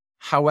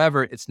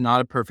 However, it's not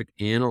a perfect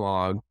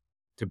analog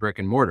to brick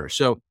and mortar.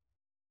 So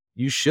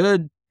you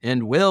should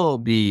and will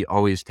be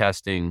always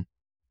testing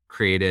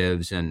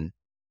creatives and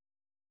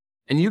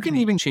you can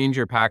even change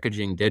your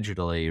packaging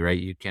digitally, right?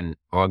 You can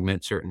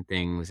augment certain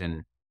things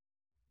and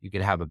you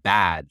could have a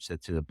badge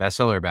that's a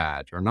bestseller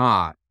badge or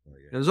not. Oh,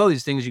 yeah. There's all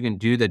these things you can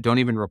do that don't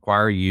even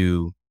require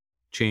you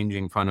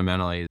changing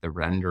fundamentally the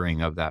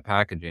rendering of that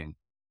packaging.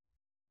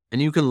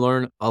 And you can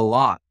learn a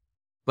lot,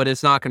 but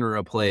it's not going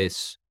to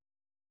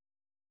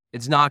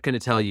it's not going to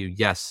tell you,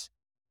 yes,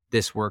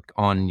 this worked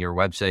on your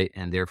website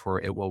and therefore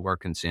it will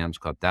work in Sam's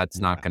Club. That's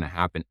not going to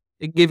happen.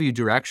 It give you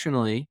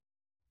directionally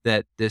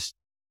that this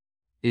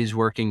is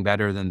working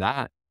better than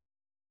that.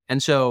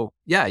 And so,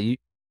 yeah,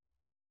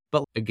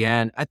 but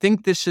again, I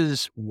think this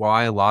is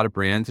why a lot of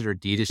brands that are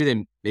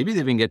D2C, maybe they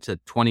even get to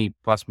 20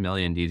 plus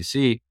million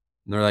D2C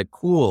and they're like,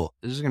 cool,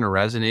 this is going to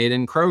resonate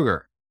in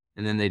Kroger.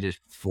 And then they just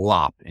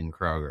flop in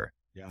Kroger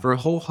for a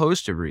whole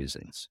host of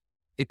reasons.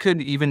 It could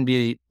even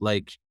be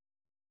like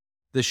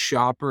the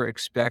shopper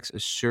expects a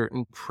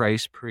certain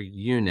price per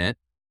unit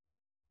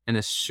and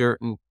a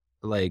certain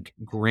like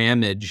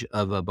grammage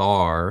of a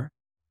bar,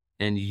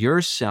 and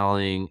you're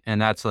selling, and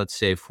that's, let's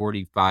say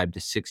 45 to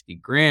 60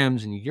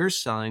 grams, and you're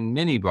selling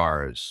mini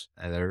bars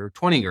that are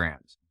 20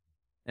 grams.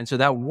 And so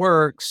that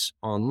works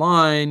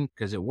online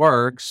because it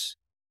works,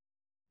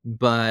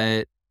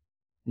 but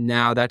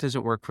now that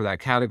doesn't work for that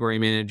category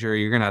manager.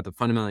 You're going to have to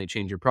fundamentally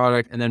change your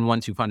product. And then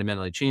once you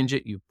fundamentally change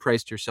it, you've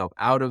priced yourself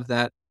out of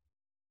that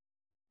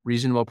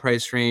reasonable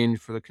price range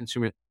for the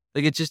consumer.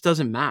 Like it just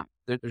doesn't map.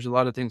 There's a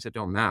lot of things that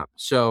don't map.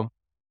 So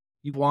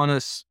you want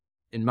us,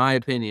 in my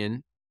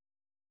opinion,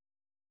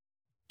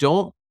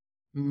 don't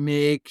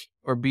make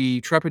or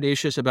be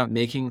trepidatious about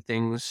making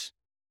things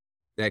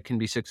that can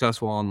be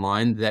successful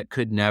online that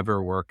could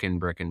never work in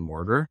brick and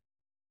mortar.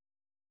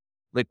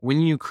 Like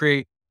when you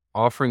create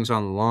offerings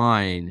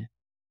online,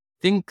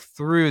 think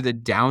through the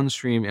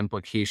downstream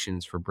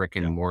implications for brick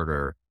and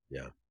mortar.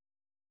 Yeah.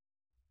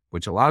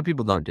 Which a lot of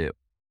people don't do.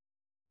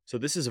 So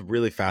this is a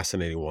really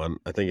fascinating one.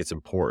 I think it's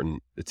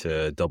important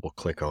to double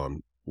click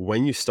on.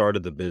 When you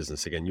started the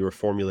business, again, you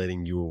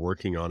were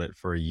working on it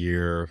for a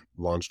year,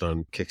 launched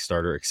on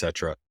Kickstarter,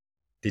 etc.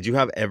 Did you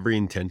have every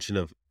intention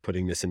of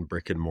putting this in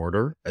brick and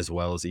mortar as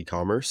well as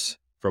e-commerce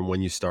from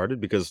when you started?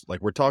 Because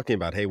like we're talking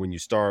about, hey, when you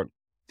start,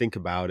 think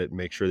about it,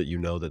 make sure that you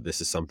know that this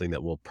is something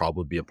that will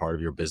probably be a part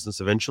of your business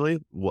eventually.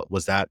 What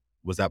was that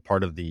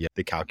part of the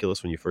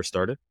calculus when you first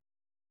started?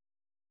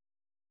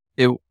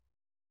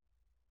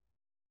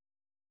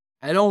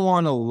 I don't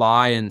want to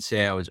lie and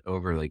say I was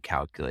overly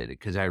calculated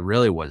because I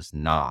really was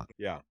not.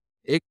 Yeah.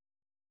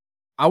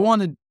 I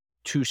wanted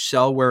to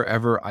sell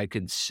wherever I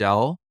could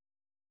sell.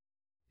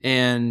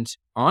 And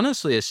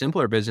honestly, a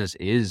simpler business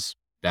is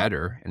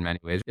better in many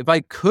ways. If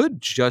I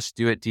could just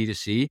do it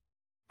D2C,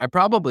 I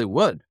probably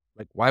would.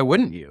 Like, why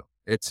wouldn't you?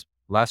 It's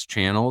less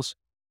channels.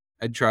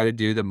 I'd try to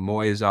do the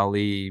Moise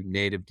Ali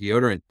native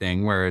deodorant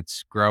thing where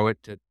it's grow it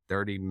to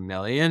 30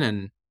 million.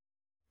 And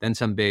then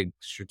some big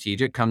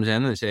strategic comes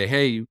in and they say,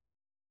 hey, I'm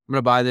going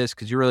to buy this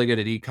because you're really good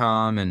at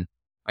e-com and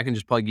I can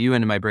just plug you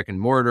into my brick and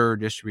mortar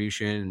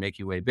distribution and make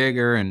you way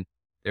bigger. And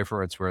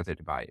therefore it's worth it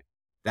to buy you.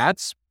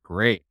 That's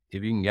great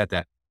if you can get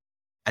that.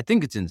 I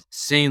think it's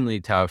insanely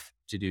tough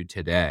to do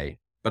today,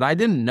 but I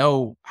didn't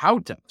know how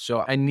to.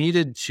 So I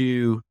needed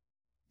to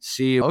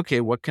see, okay,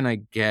 what can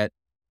I get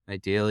my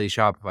daily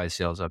Shopify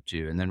sales up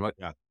to? And then what,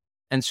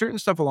 and certain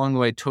stuff along the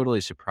way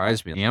totally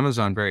surprised me.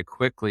 Amazon very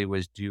quickly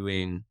was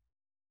doing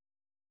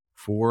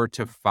 4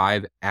 to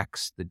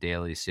 5x the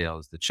daily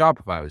sales that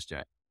Shopify was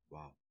doing.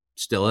 Wow.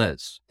 Still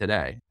is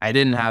today. I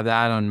didn't have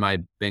that on my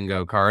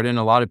bingo card. And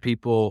a lot of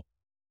people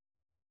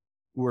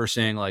were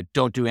saying like,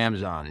 don't do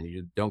Amazon.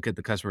 You don't get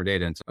the customer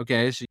data. And so,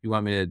 okay, so you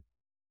want me to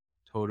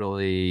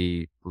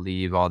totally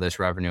leave all this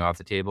revenue off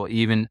the table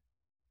even,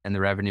 and the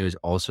revenue is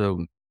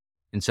also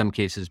in some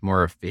cases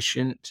more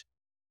efficient.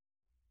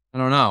 I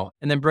don't know.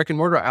 And then brick and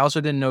mortar, I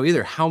also didn't know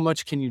either. How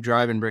much can you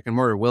drive in brick and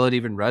mortar? Will it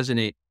even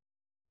resonate?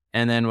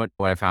 And then what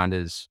I found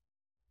is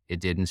it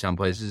did in some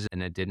places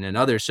and it didn't in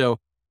others. So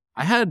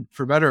I had,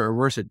 for better or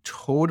worse, a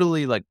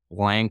totally like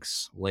blank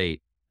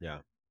slate. Yeah.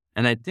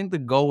 And I think the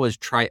goal was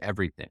try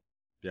everything.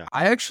 Yeah.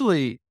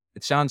 It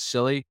sounds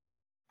silly.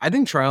 I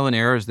think trial and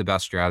error is the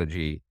best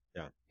strategy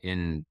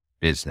in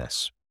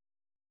business,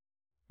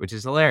 which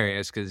is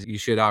hilarious because you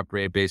should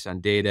operate based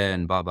on data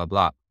and blah, blah,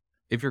 blah.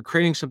 If you're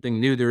creating something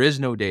new, there is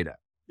no data.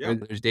 Yeah.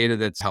 There's data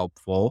that's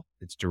helpful.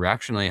 It's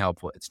directionally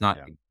helpful. It's not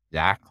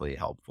exactly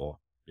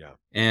helpful. Yeah.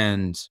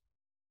 And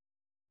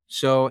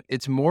so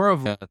it's more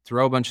of a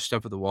throw a bunch of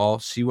stuff at the wall,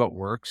 see what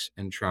works,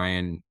 and try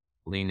and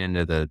lean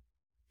into the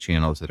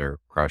channels that are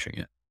crushing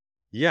it.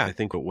 Yeah. I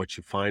think what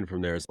you find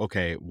from there is,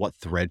 okay, what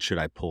thread should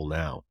I pull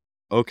now?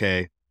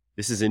 Okay,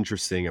 this is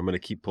interesting. I'm going to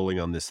keep pulling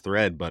on this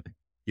thread, but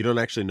you don't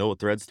actually know what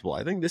threads to pull.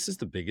 I think this is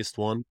the biggest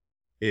one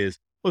is,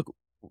 look,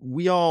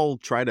 we all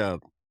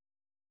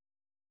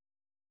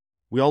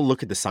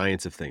look at the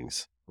science of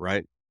things,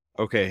 right?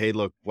 Okay, hey,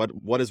 look,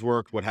 what has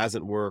worked? What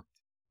hasn't worked?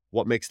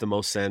 What makes the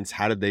most sense?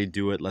 How did they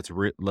do it? Let's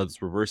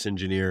reverse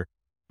engineer.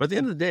 But at the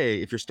end of the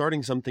day, if you're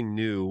starting something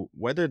new,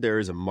 whether there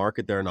is a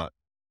market there or not,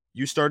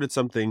 you started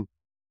something,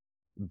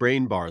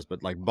 brain bars,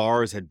 but like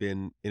bars had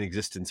been in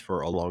existence for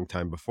a long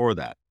time before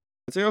that.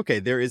 I'd say, okay,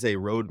 there's a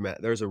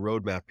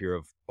roadmap here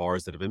of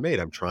bars that have been made.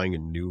 I'm trying a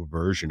new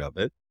version of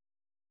it.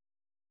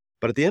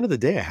 But at the end of the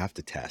day, I have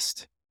to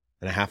test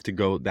and I have to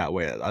go that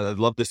way. I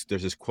love this.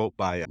 There's this quote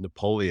by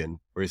Napoleon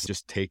where it's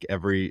just take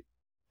every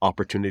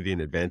opportunity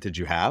and advantage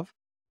you have.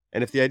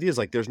 And if the idea is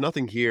like, there's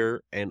nothing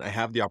here and I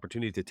have the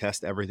opportunity to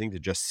test everything to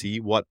just see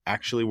what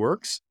actually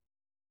works.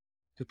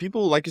 Because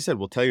people, like you said,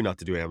 will tell you not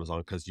to do Amazon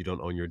because you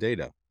don't own your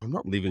data. I'm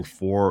not leaving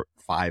 4,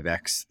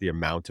 5x the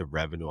amount of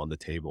revenue on the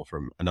table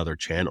from another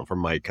channel, from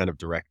my kind of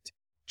direct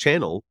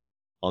channel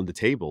on the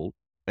table.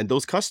 And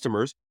those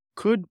customers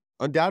could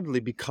undoubtedly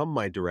become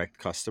my direct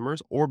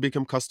customers or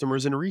become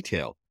customers in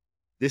retail.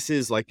 This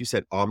is, like you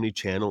said,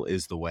 omni-channel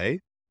is the way.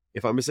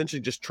 If I'm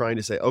essentially just trying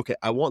to say, okay,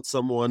 I want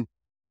someone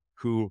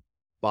who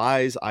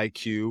buys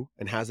IQ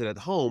and has it at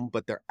home,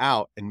 but they're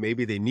out and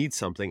maybe they need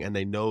something and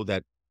they know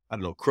that, I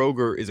don't know,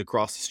 Kroger is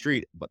across the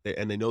street,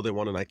 and they know they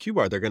want an IQ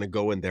bar, they're going to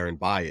go in there and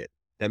buy it.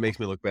 That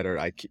makes me look better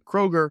at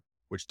Kroger,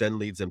 which then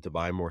leads them to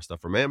buy more stuff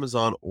from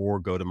Amazon or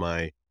go to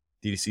my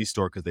DTC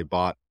store because they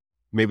bought,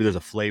 maybe there's a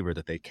flavor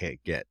that they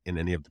can't get in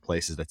any of the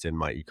places that's in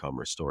my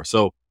e-commerce store.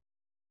 So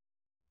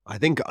I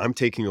think I'm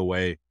taking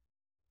away,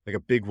 like, a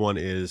big one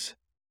is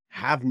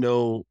have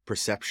no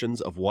perceptions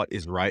of what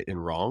is right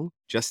and wrong.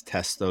 Just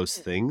test those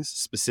things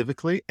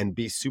specifically and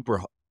be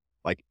super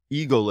like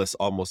egoless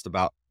almost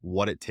about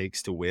what it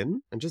takes to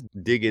win and just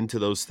dig into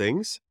those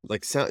things.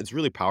 Like, it's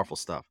really powerful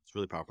stuff. It's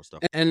really powerful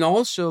stuff. And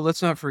also,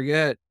 let's not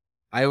forget,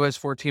 iOS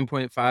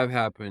 14.5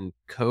 happened,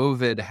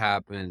 COVID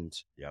happened.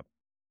 Yep.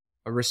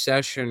 A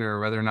recession, or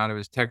whether or not it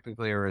was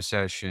technically a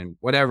recession,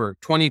 whatever,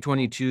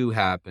 2022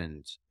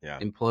 happened. Yeah.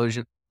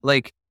 Implosion.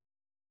 Like,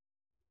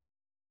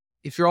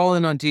 if you're all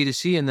in on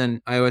D2C and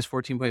then iOS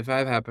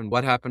 14.5 happened,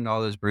 what happened to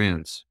all those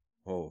brands?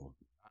 Oh,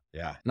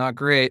 yeah. Not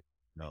great.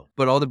 No.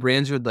 But all the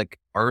brands were like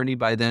already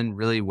by then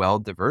really well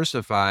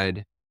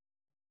diversified.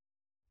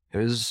 It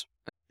was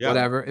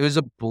whatever. It was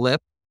a blip.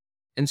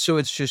 And so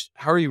it's just,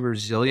 how are you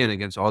resilient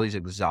against all these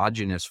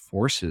exogenous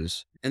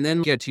forces? And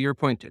then, yeah, to your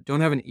point,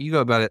 don't have an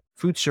ego about it.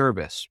 Food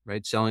service,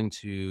 right? Selling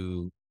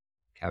to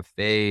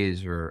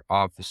cafes or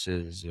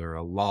offices or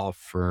a law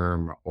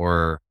firm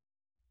or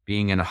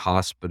being in a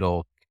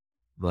hospital,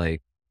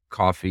 like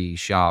coffee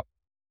shop.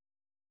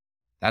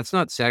 That's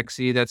not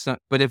sexy.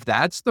 But if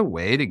that's the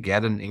way to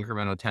get an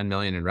incremental 10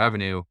 million in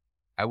revenue,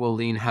 I will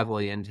lean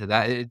heavily into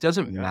that. It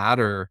doesn't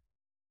matter.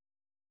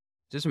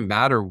 It doesn't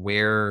matter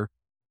where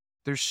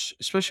there's,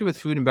 especially with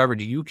food and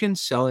beverage, you can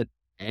sell it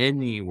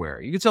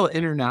anywhere. You could sell it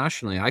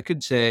internationally. I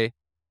could say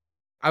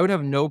I would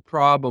have no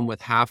problem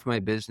with half my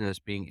business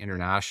being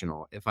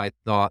international if I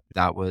thought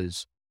that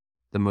was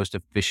the most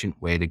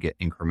efficient way to get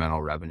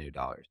incremental revenue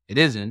dollars. It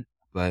isn't,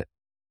 but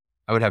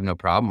I would have no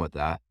problem with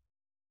that.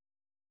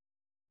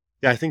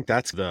 Yeah, I think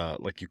that's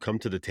like you come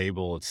to the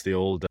table, it's the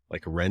old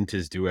like rent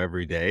is due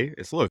every day.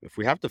 It's look, if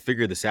we have to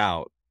figure this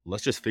out,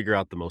 let's just figure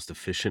out the most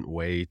efficient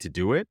way to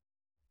do it.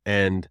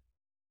 And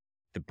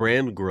the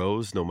brand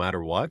grows no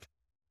matter what.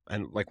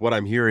 And like what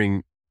I'm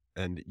hearing,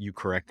 and you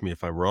correct me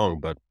if I'm wrong,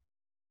 but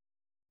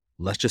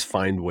let's just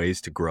find ways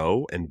to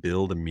grow and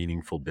build a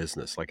meaningful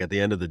business. Like at the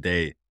end of the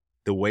day,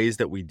 the ways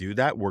that we do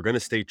that, we're going to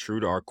stay true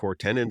to our core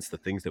tenets, the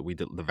things that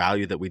the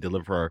value that we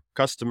deliver for our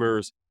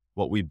customers,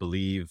 what we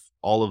believe,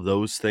 all of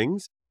those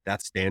things.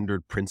 That's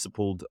standard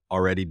principled,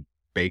 already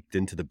baked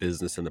into the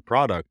business and the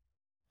product.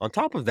 On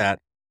top of that,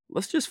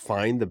 let's just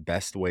find the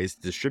best ways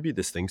to distribute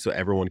this thing so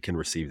everyone can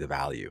receive the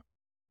value,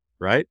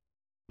 right?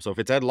 So if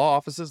it's at law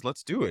offices,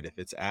 let's do it. If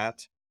it's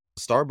at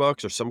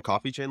Starbucks or some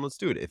coffee chain, let's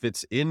do it. If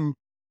it's in,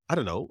 I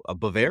don't know, a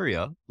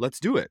Bavaria, let's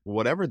do it.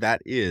 Whatever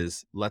that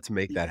is, let's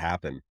make that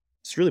happen.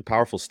 It's really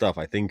powerful stuff.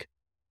 I think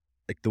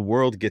like the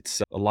world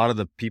gets a lot of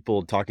the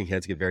people, talking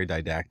heads get very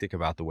didactic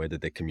about the way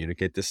that they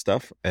communicate this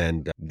stuff.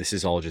 And this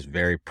is all just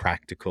very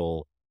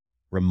practical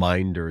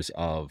reminders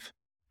of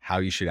how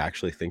you should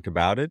actually think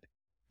about it.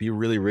 Be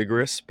really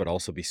rigorous, but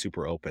also be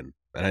super open.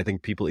 And I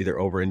think people either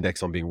over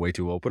index on being way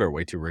too open or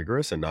way too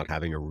rigorous and not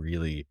having a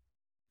really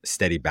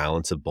steady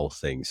balance of both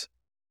things.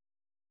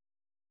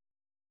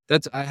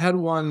 I had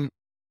one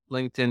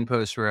LinkedIn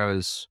post where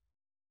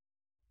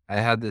I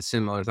had this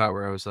similar thought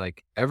where I was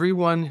like,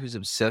 everyone who's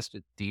obsessed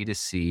with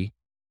D2C,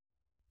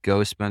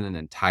 go spend an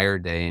entire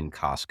day in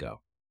Costco.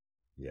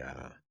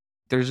 Yeah.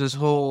 There's this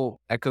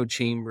whole echo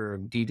chamber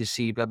of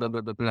D2C, blah, blah,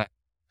 blah, blah, blah.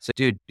 So,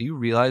 dude, do you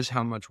realize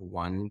how much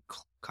one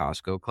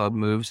Costco club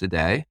moves a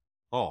day?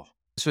 Oh,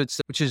 So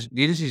which is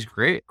D2C is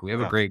great. We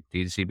have a yeah. great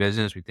D2C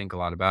business. We think a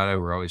lot about it.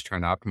 We're always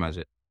trying to optimize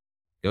it.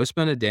 Go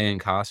spend a day in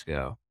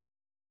Costco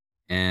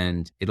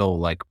and it'll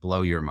like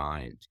blow your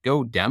mind.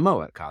 Go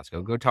demo at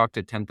Costco. Go talk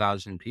to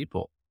 10,000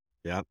 people.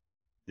 Yeah.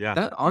 Yeah.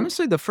 That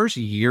honestly, the first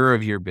year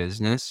of your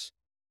business,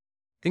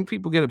 I think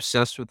people get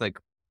obsessed with like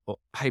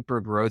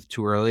hyper growth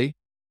too early.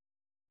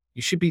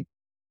 You should be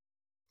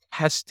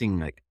testing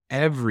like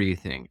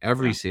everything,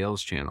 every Yeah.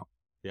 sales channel.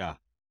 Yeah.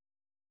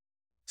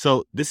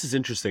 So this is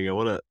interesting. I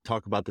want to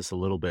talk about this a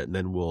little bit and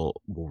then we'll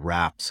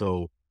wrap.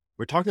 So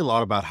we're talking a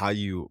lot about how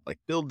you like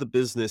build the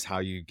business, how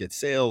you get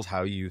sales,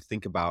 how you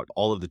think about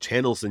all of the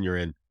channels that you're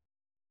in.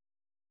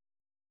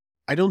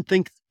 I don't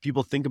think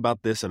people think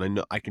about this, and I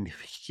know I can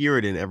hear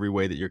it in every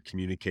way that you're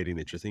communicating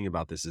that you're thinking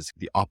about this is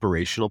the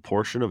operational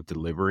portion of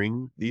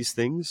delivering these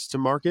things to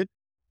market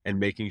and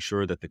making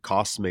sure that the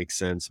costs make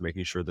sense,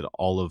 making sure that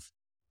all of,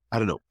 I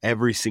don't know,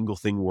 every single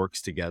thing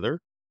works together.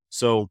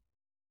 So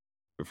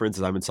for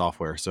instance, I'm in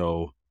software.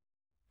 So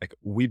like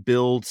we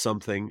build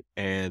something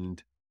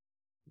and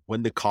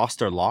when the costs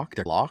are locked,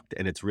 they're locked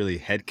and it's really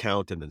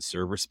headcount and then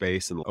server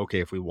space. And okay,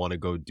 if we want to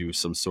go do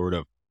some sort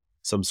of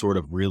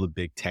really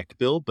big tech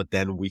build, but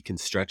then we can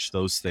stretch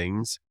those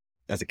things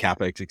as a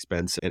CapEx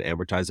expense and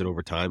amortize it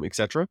over time, et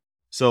cetera.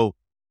 So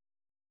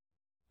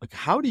like,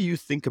 how do you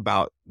think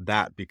about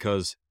that?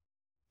 Because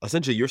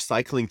essentially you're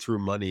cycling through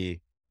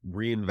money,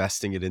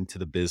 reinvesting it into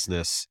the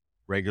business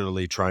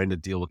regularly, trying to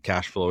deal with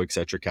cash flow, et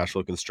cetera, cash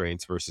flow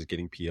constraints versus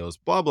getting POs,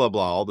 blah, blah,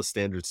 blah. All the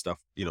standard stuff,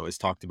 is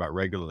talked about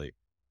regularly.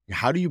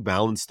 How do you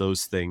balance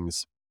those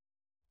things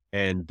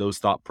and those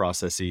thought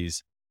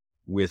processes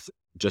with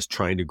just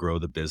trying to grow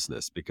the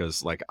business?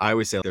 Because like I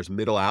always say, there's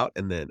middle out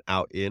and then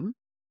out in.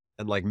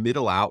 And like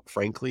middle out,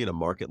 frankly, in a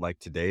market like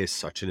today is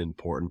such an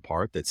important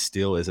part that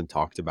still isn't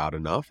talked about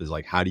enough is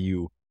like, how do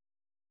you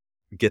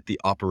get the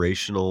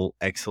operational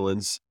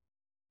excellence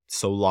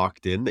so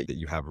locked in that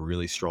you have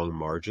really strong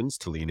margins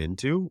to lean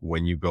into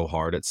when you go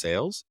hard at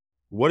sales?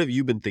 What have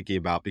you been thinking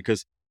about?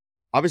 Because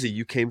obviously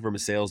you came from a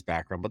sales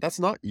background, but that's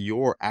not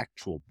your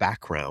actual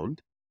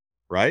background,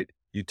 right?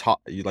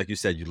 Like you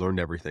said, you learned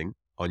everything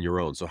on your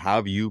own. So how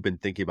have you been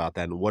thinking about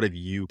that? And what have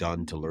you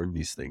done to learn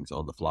these things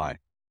on the fly?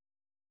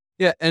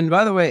 Yeah. And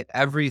by the way,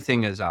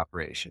 everything is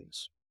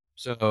operations.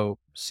 So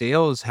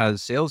sales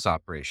has sales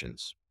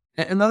operations.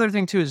 Another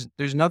thing too is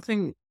there's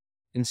nothing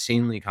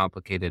insanely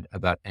complicated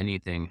about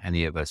anything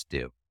any of us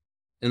do.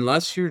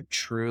 Unless you're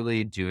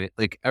truly doing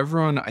like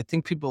everyone, I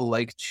think people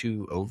like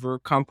to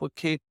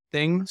overcomplicate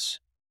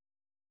things.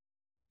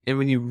 And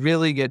when you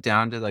really get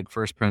down to like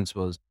first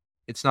principles,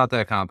 it's not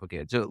that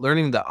complicated. So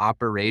learning the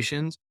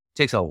operations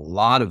takes a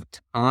lot of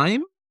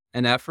time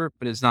and effort,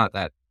 but it's not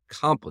that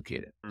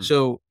complicated. Mm.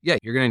 So yeah,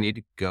 you're going to need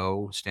to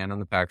go stand on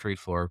the factory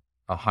floor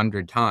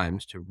 100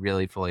 times to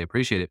really fully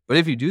appreciate it. But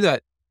if you do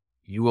that,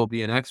 you will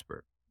be an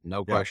expert.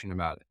 No Yeah. question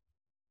about it.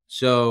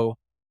 So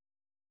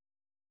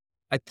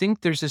I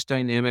think there's this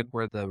dynamic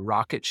where the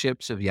rocket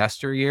ships of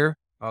yesteryear,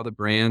 all the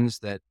brands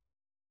that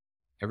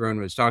everyone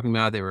was talking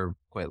about, they were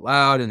quite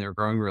loud and they were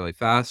growing really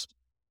fast.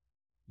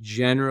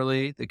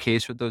 Generally, the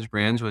case with those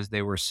brands was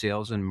they were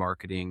sales and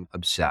marketing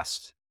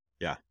obsessed.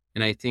 Yeah.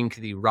 And I think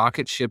the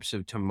rocket ships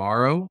of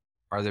tomorrow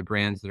are the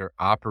brands that are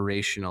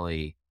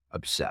operationally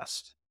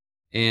obsessed.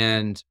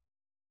 And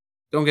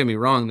don't get me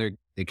wrong,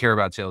 they care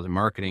about sales and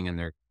marketing and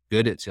they're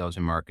good at sales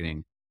and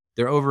marketing.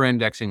 They're over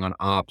indexing on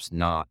ops,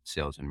 not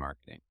sales and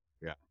marketing.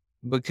 Yeah.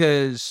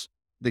 Because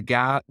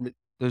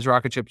those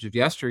rocket ships of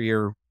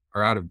yesteryear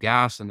are out of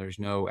gas and there's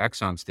no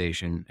Exxon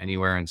station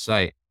anywhere in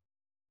sight.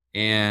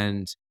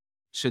 And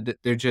so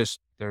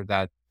they're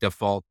that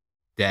default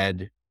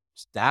dead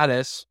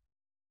status.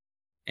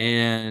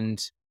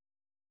 And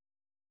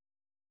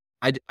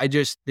I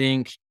just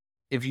think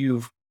if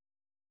you've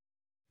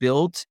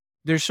built,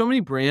 there's so many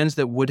brands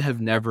that would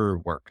have never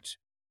worked.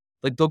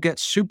 Like they'll get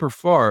super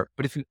far,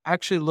 but if you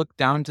actually look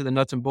down to the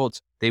nuts and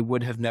bolts, they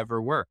would have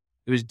never worked.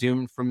 It was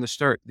doomed from the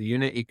start. The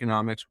unit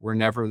economics were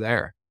never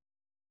there.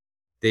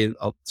 They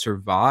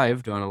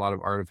survived on a lot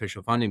of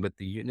artificial funding, but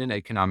the unit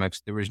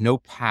economics, there was no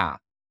path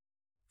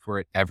for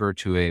it ever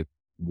to have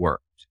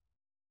worked.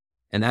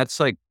 And that's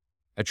like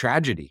a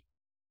tragedy.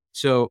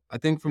 So I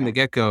think from the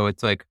get-go,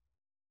 it's like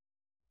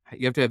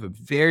you have to have a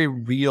very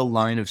real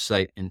line of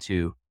sight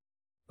into,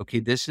 okay,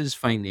 this is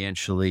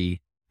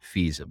financially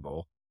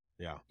feasible.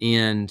 Yeah.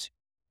 And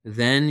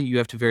then you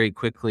have to very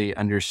quickly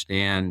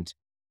understand,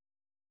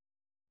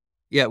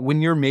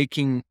 when you're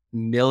making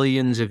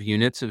millions of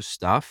units of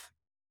stuff,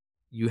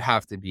 you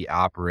have to be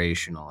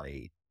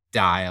operationally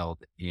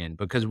dialed in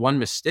because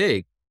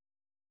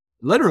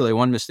literally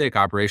one mistake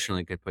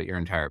operationally could put your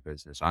entire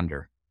business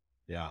under.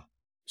 Yeah.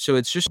 So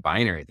it's just a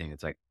binary thing.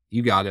 It's like,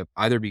 you got to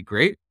either be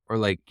great or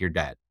like you're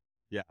dead.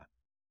 Yeah.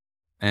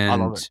 And I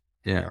love it.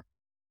 Yeah.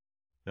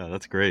 Yeah,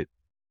 that's great.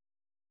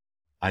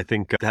 I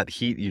think that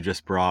heat you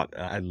just brought,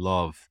 I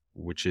love,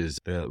 which is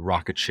the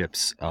rocket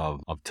ships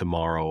of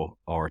tomorrow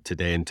or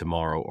today and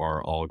tomorrow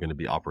are all going to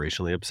be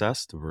operationally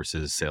obsessed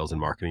versus sales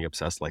and marketing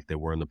obsessed like they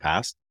were in the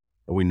past.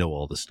 And we know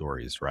all the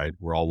stories, right?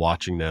 We're all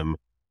watching them.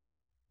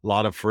 A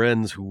lot of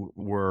friends who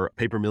were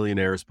paper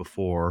millionaires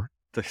before,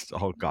 they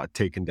all got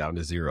taken down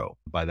to zero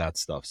by that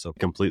stuff. So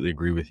completely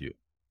agree with you.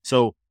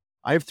 So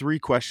I have 3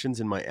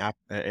 questions in my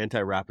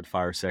anti-rapid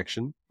fire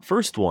section.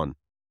 First one,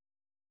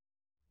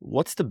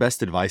 what's the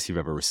best advice you've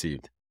ever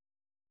received?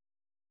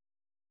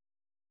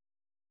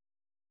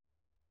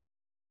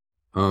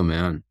 Oh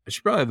man, I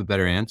should probably have a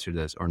better answer to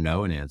this or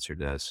know an answer to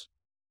this.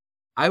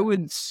 I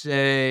would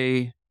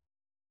say,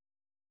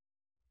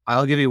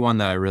 I'll give you one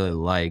that I really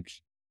like,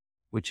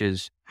 which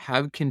is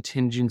have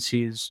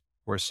contingencies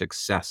for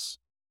success.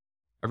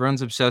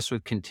 Everyone's obsessed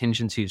with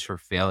contingencies for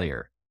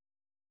failure.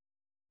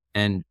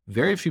 And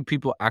very few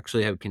people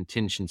actually have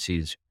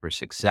contingencies for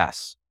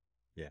success.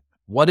 Yeah.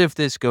 What if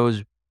this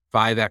goes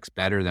 5x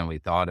better than we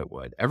thought it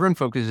would? Everyone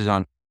focuses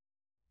on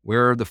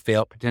where are the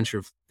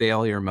potential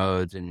failure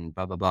modes and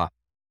blah, blah, blah.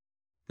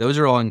 Those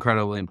are all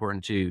incredibly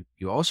important too.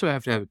 You also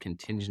have to have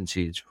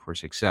contingencies for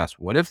success.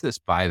 What if this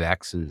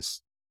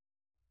 5x's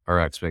our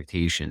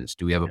expectations?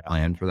 Do we have a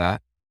plan for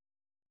that?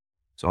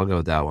 So I'll go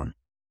with that one.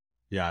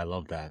 Yeah, I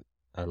love that.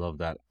 I love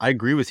that. I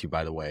agree with you,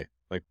 by the way.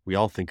 Like we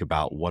all think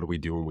about what do we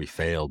do when we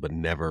fail, but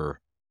never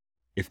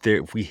if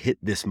we hit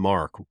this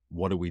mark,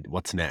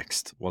 what's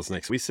next? What's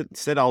next? We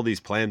set all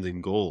these plans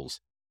and goals,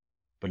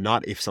 but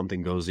not if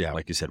something goes,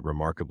 like you said,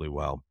 remarkably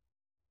well.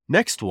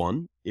 Next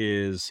one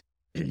is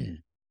if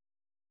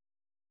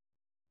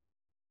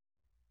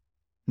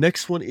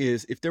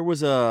there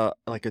was a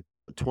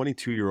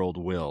 22-year-old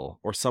Will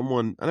or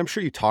someone, and I'm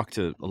sure you talk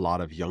to a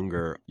lot of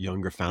younger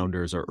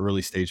founders or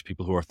early stage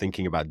people who are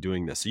thinking about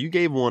doing this. So you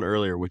gave one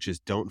earlier, which is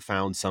don't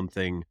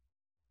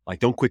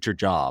quit your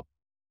job,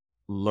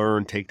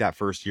 learn, take that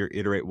first year,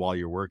 iterate while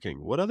you're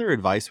working. What other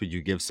advice would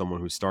you give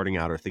someone who's starting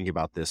out or thinking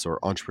about this or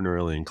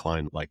entrepreneurially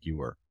inclined like you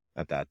were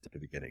at the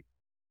beginning?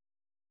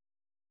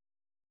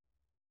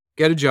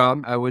 Get a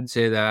job. I would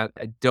say that.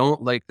 I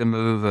don't like the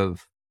move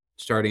of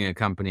starting a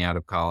company out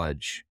of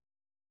college.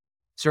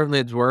 Certainly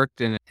it's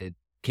worked and it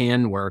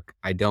can work.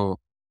 I don't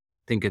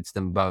think it's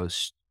the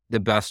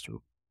best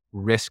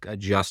risk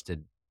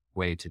adjusted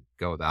way to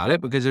go about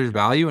it because there's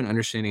value in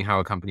understanding how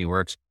a company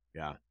works.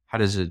 Yeah. How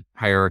does a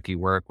hierarchy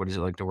work? What is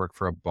it like to work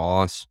for a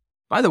boss?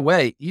 By the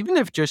way, even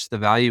if just the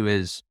value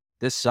is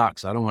this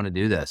sucks, I don't want to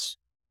do this.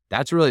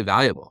 That's really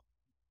valuable.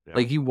 Yeah.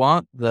 Like you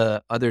want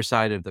the other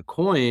side of the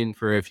coin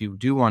for if you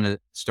do want to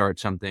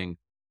start something.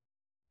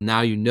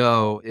 Now,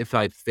 if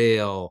I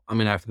fail, I'm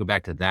going to have to go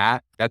back to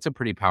that. That's a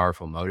pretty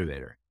powerful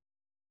motivator.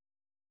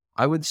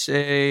 I would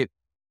say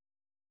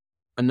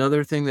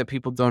another thing that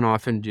people don't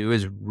often do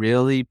is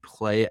really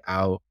play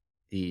out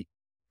the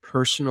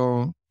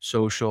personal,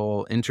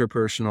 social,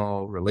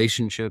 interpersonal,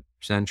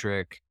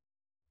 relationship-centric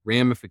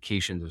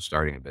ramifications of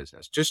starting a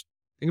business. Just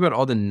think about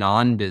all the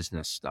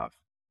non-business stuff.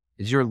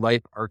 Is your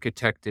life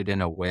architected in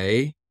a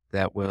way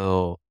that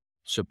will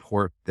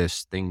support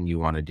this thing you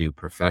want to do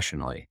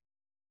professionally?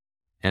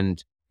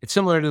 And it's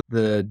similar to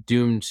the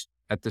doomed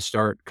at the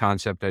start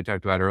concept I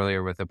talked about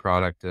earlier with a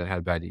product that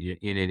had bad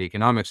unit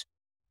economics.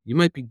 You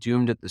might be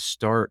doomed at the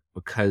start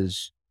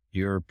because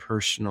your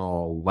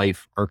personal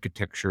life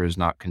architecture is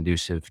not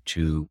conducive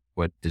to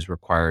what is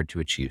required to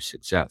achieve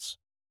success.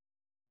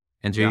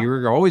 And so Yeah.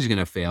 you're always going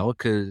to fail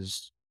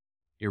because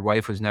your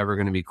wife was never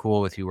going to be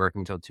cool with you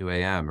working till 2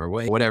 a.m. or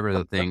whatever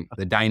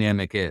the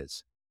dynamic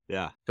is.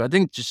 Yeah. So I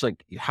think just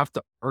like you have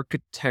to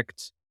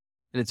architect,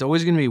 and it's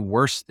always going to be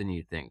worse than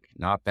you think,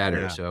 not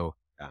better. Yeah. So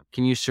Yeah.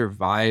 can you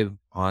survive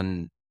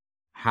on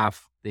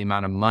half the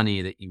amount of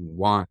money that you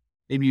want?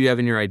 Maybe you have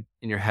in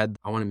your head,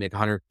 I want to make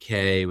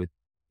 100K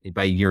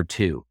by year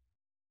 2.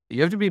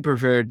 You have to be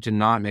prepared to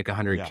not make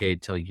 100K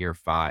till year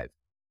 5.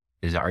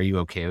 Are you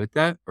okay with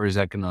that? Or is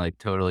that going to like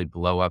totally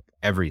blow up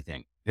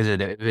everything? Because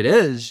if it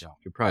is,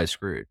 you're probably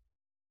screwed.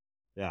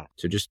 Yeah.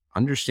 So just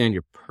understand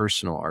your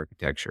personal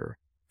architecture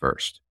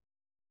first.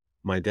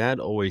 My dad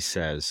always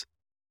says,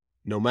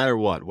 no matter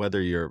what,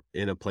 whether you're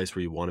in a place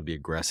where you want to be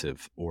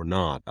aggressive or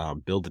not,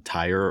 build a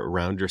tire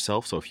around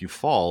yourself. So if you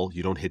fall,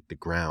 you don't hit the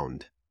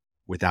ground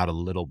without a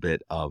little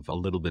bit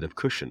of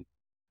cushion.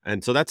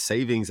 And so that's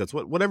savings. That's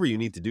whatever you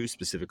need to do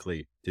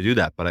specifically to do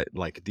that. But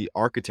like the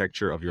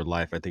architecture of your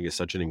life, I think is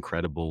such an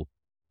incredible,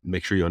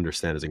 make sure you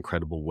understand, is an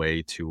incredible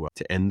way to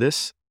end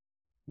this.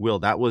 Will,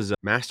 that was a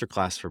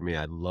masterclass for me.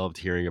 I loved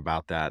hearing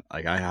about that.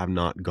 Like I have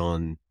not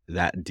gone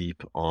that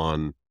deep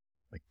on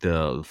like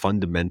the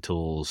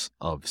fundamentals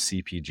of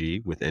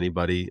CPG with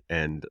anybody.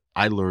 And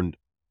I learned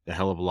a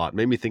hell of a lot. It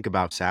made me think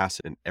about SaaS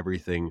and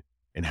everything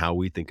and how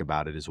we think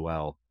about it as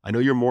well. I know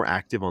you're more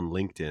active on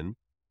LinkedIn.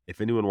 If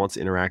anyone wants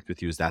to interact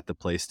with you, is that the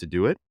place to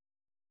do it?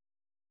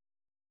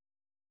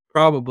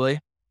 Probably.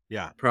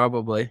 Yeah.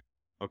 Probably.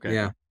 Okay.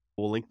 Yeah.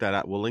 We'll link that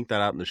out. We'll link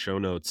that out in the show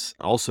notes.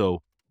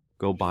 Also,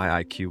 go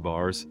buy IQ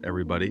bars,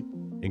 everybody.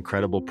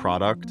 Incredible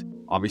product.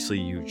 Obviously,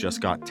 you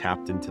just got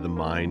tapped into the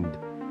mind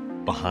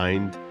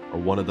behind, or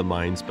one of the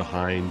minds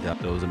behind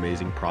those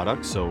amazing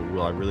products. So,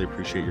 Will, I really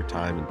appreciate your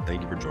time and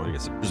thank you for joining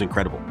us. It was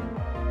incredible.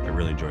 I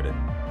really enjoyed it.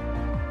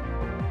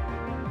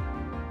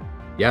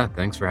 Yeah.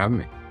 Thanks for having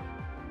me.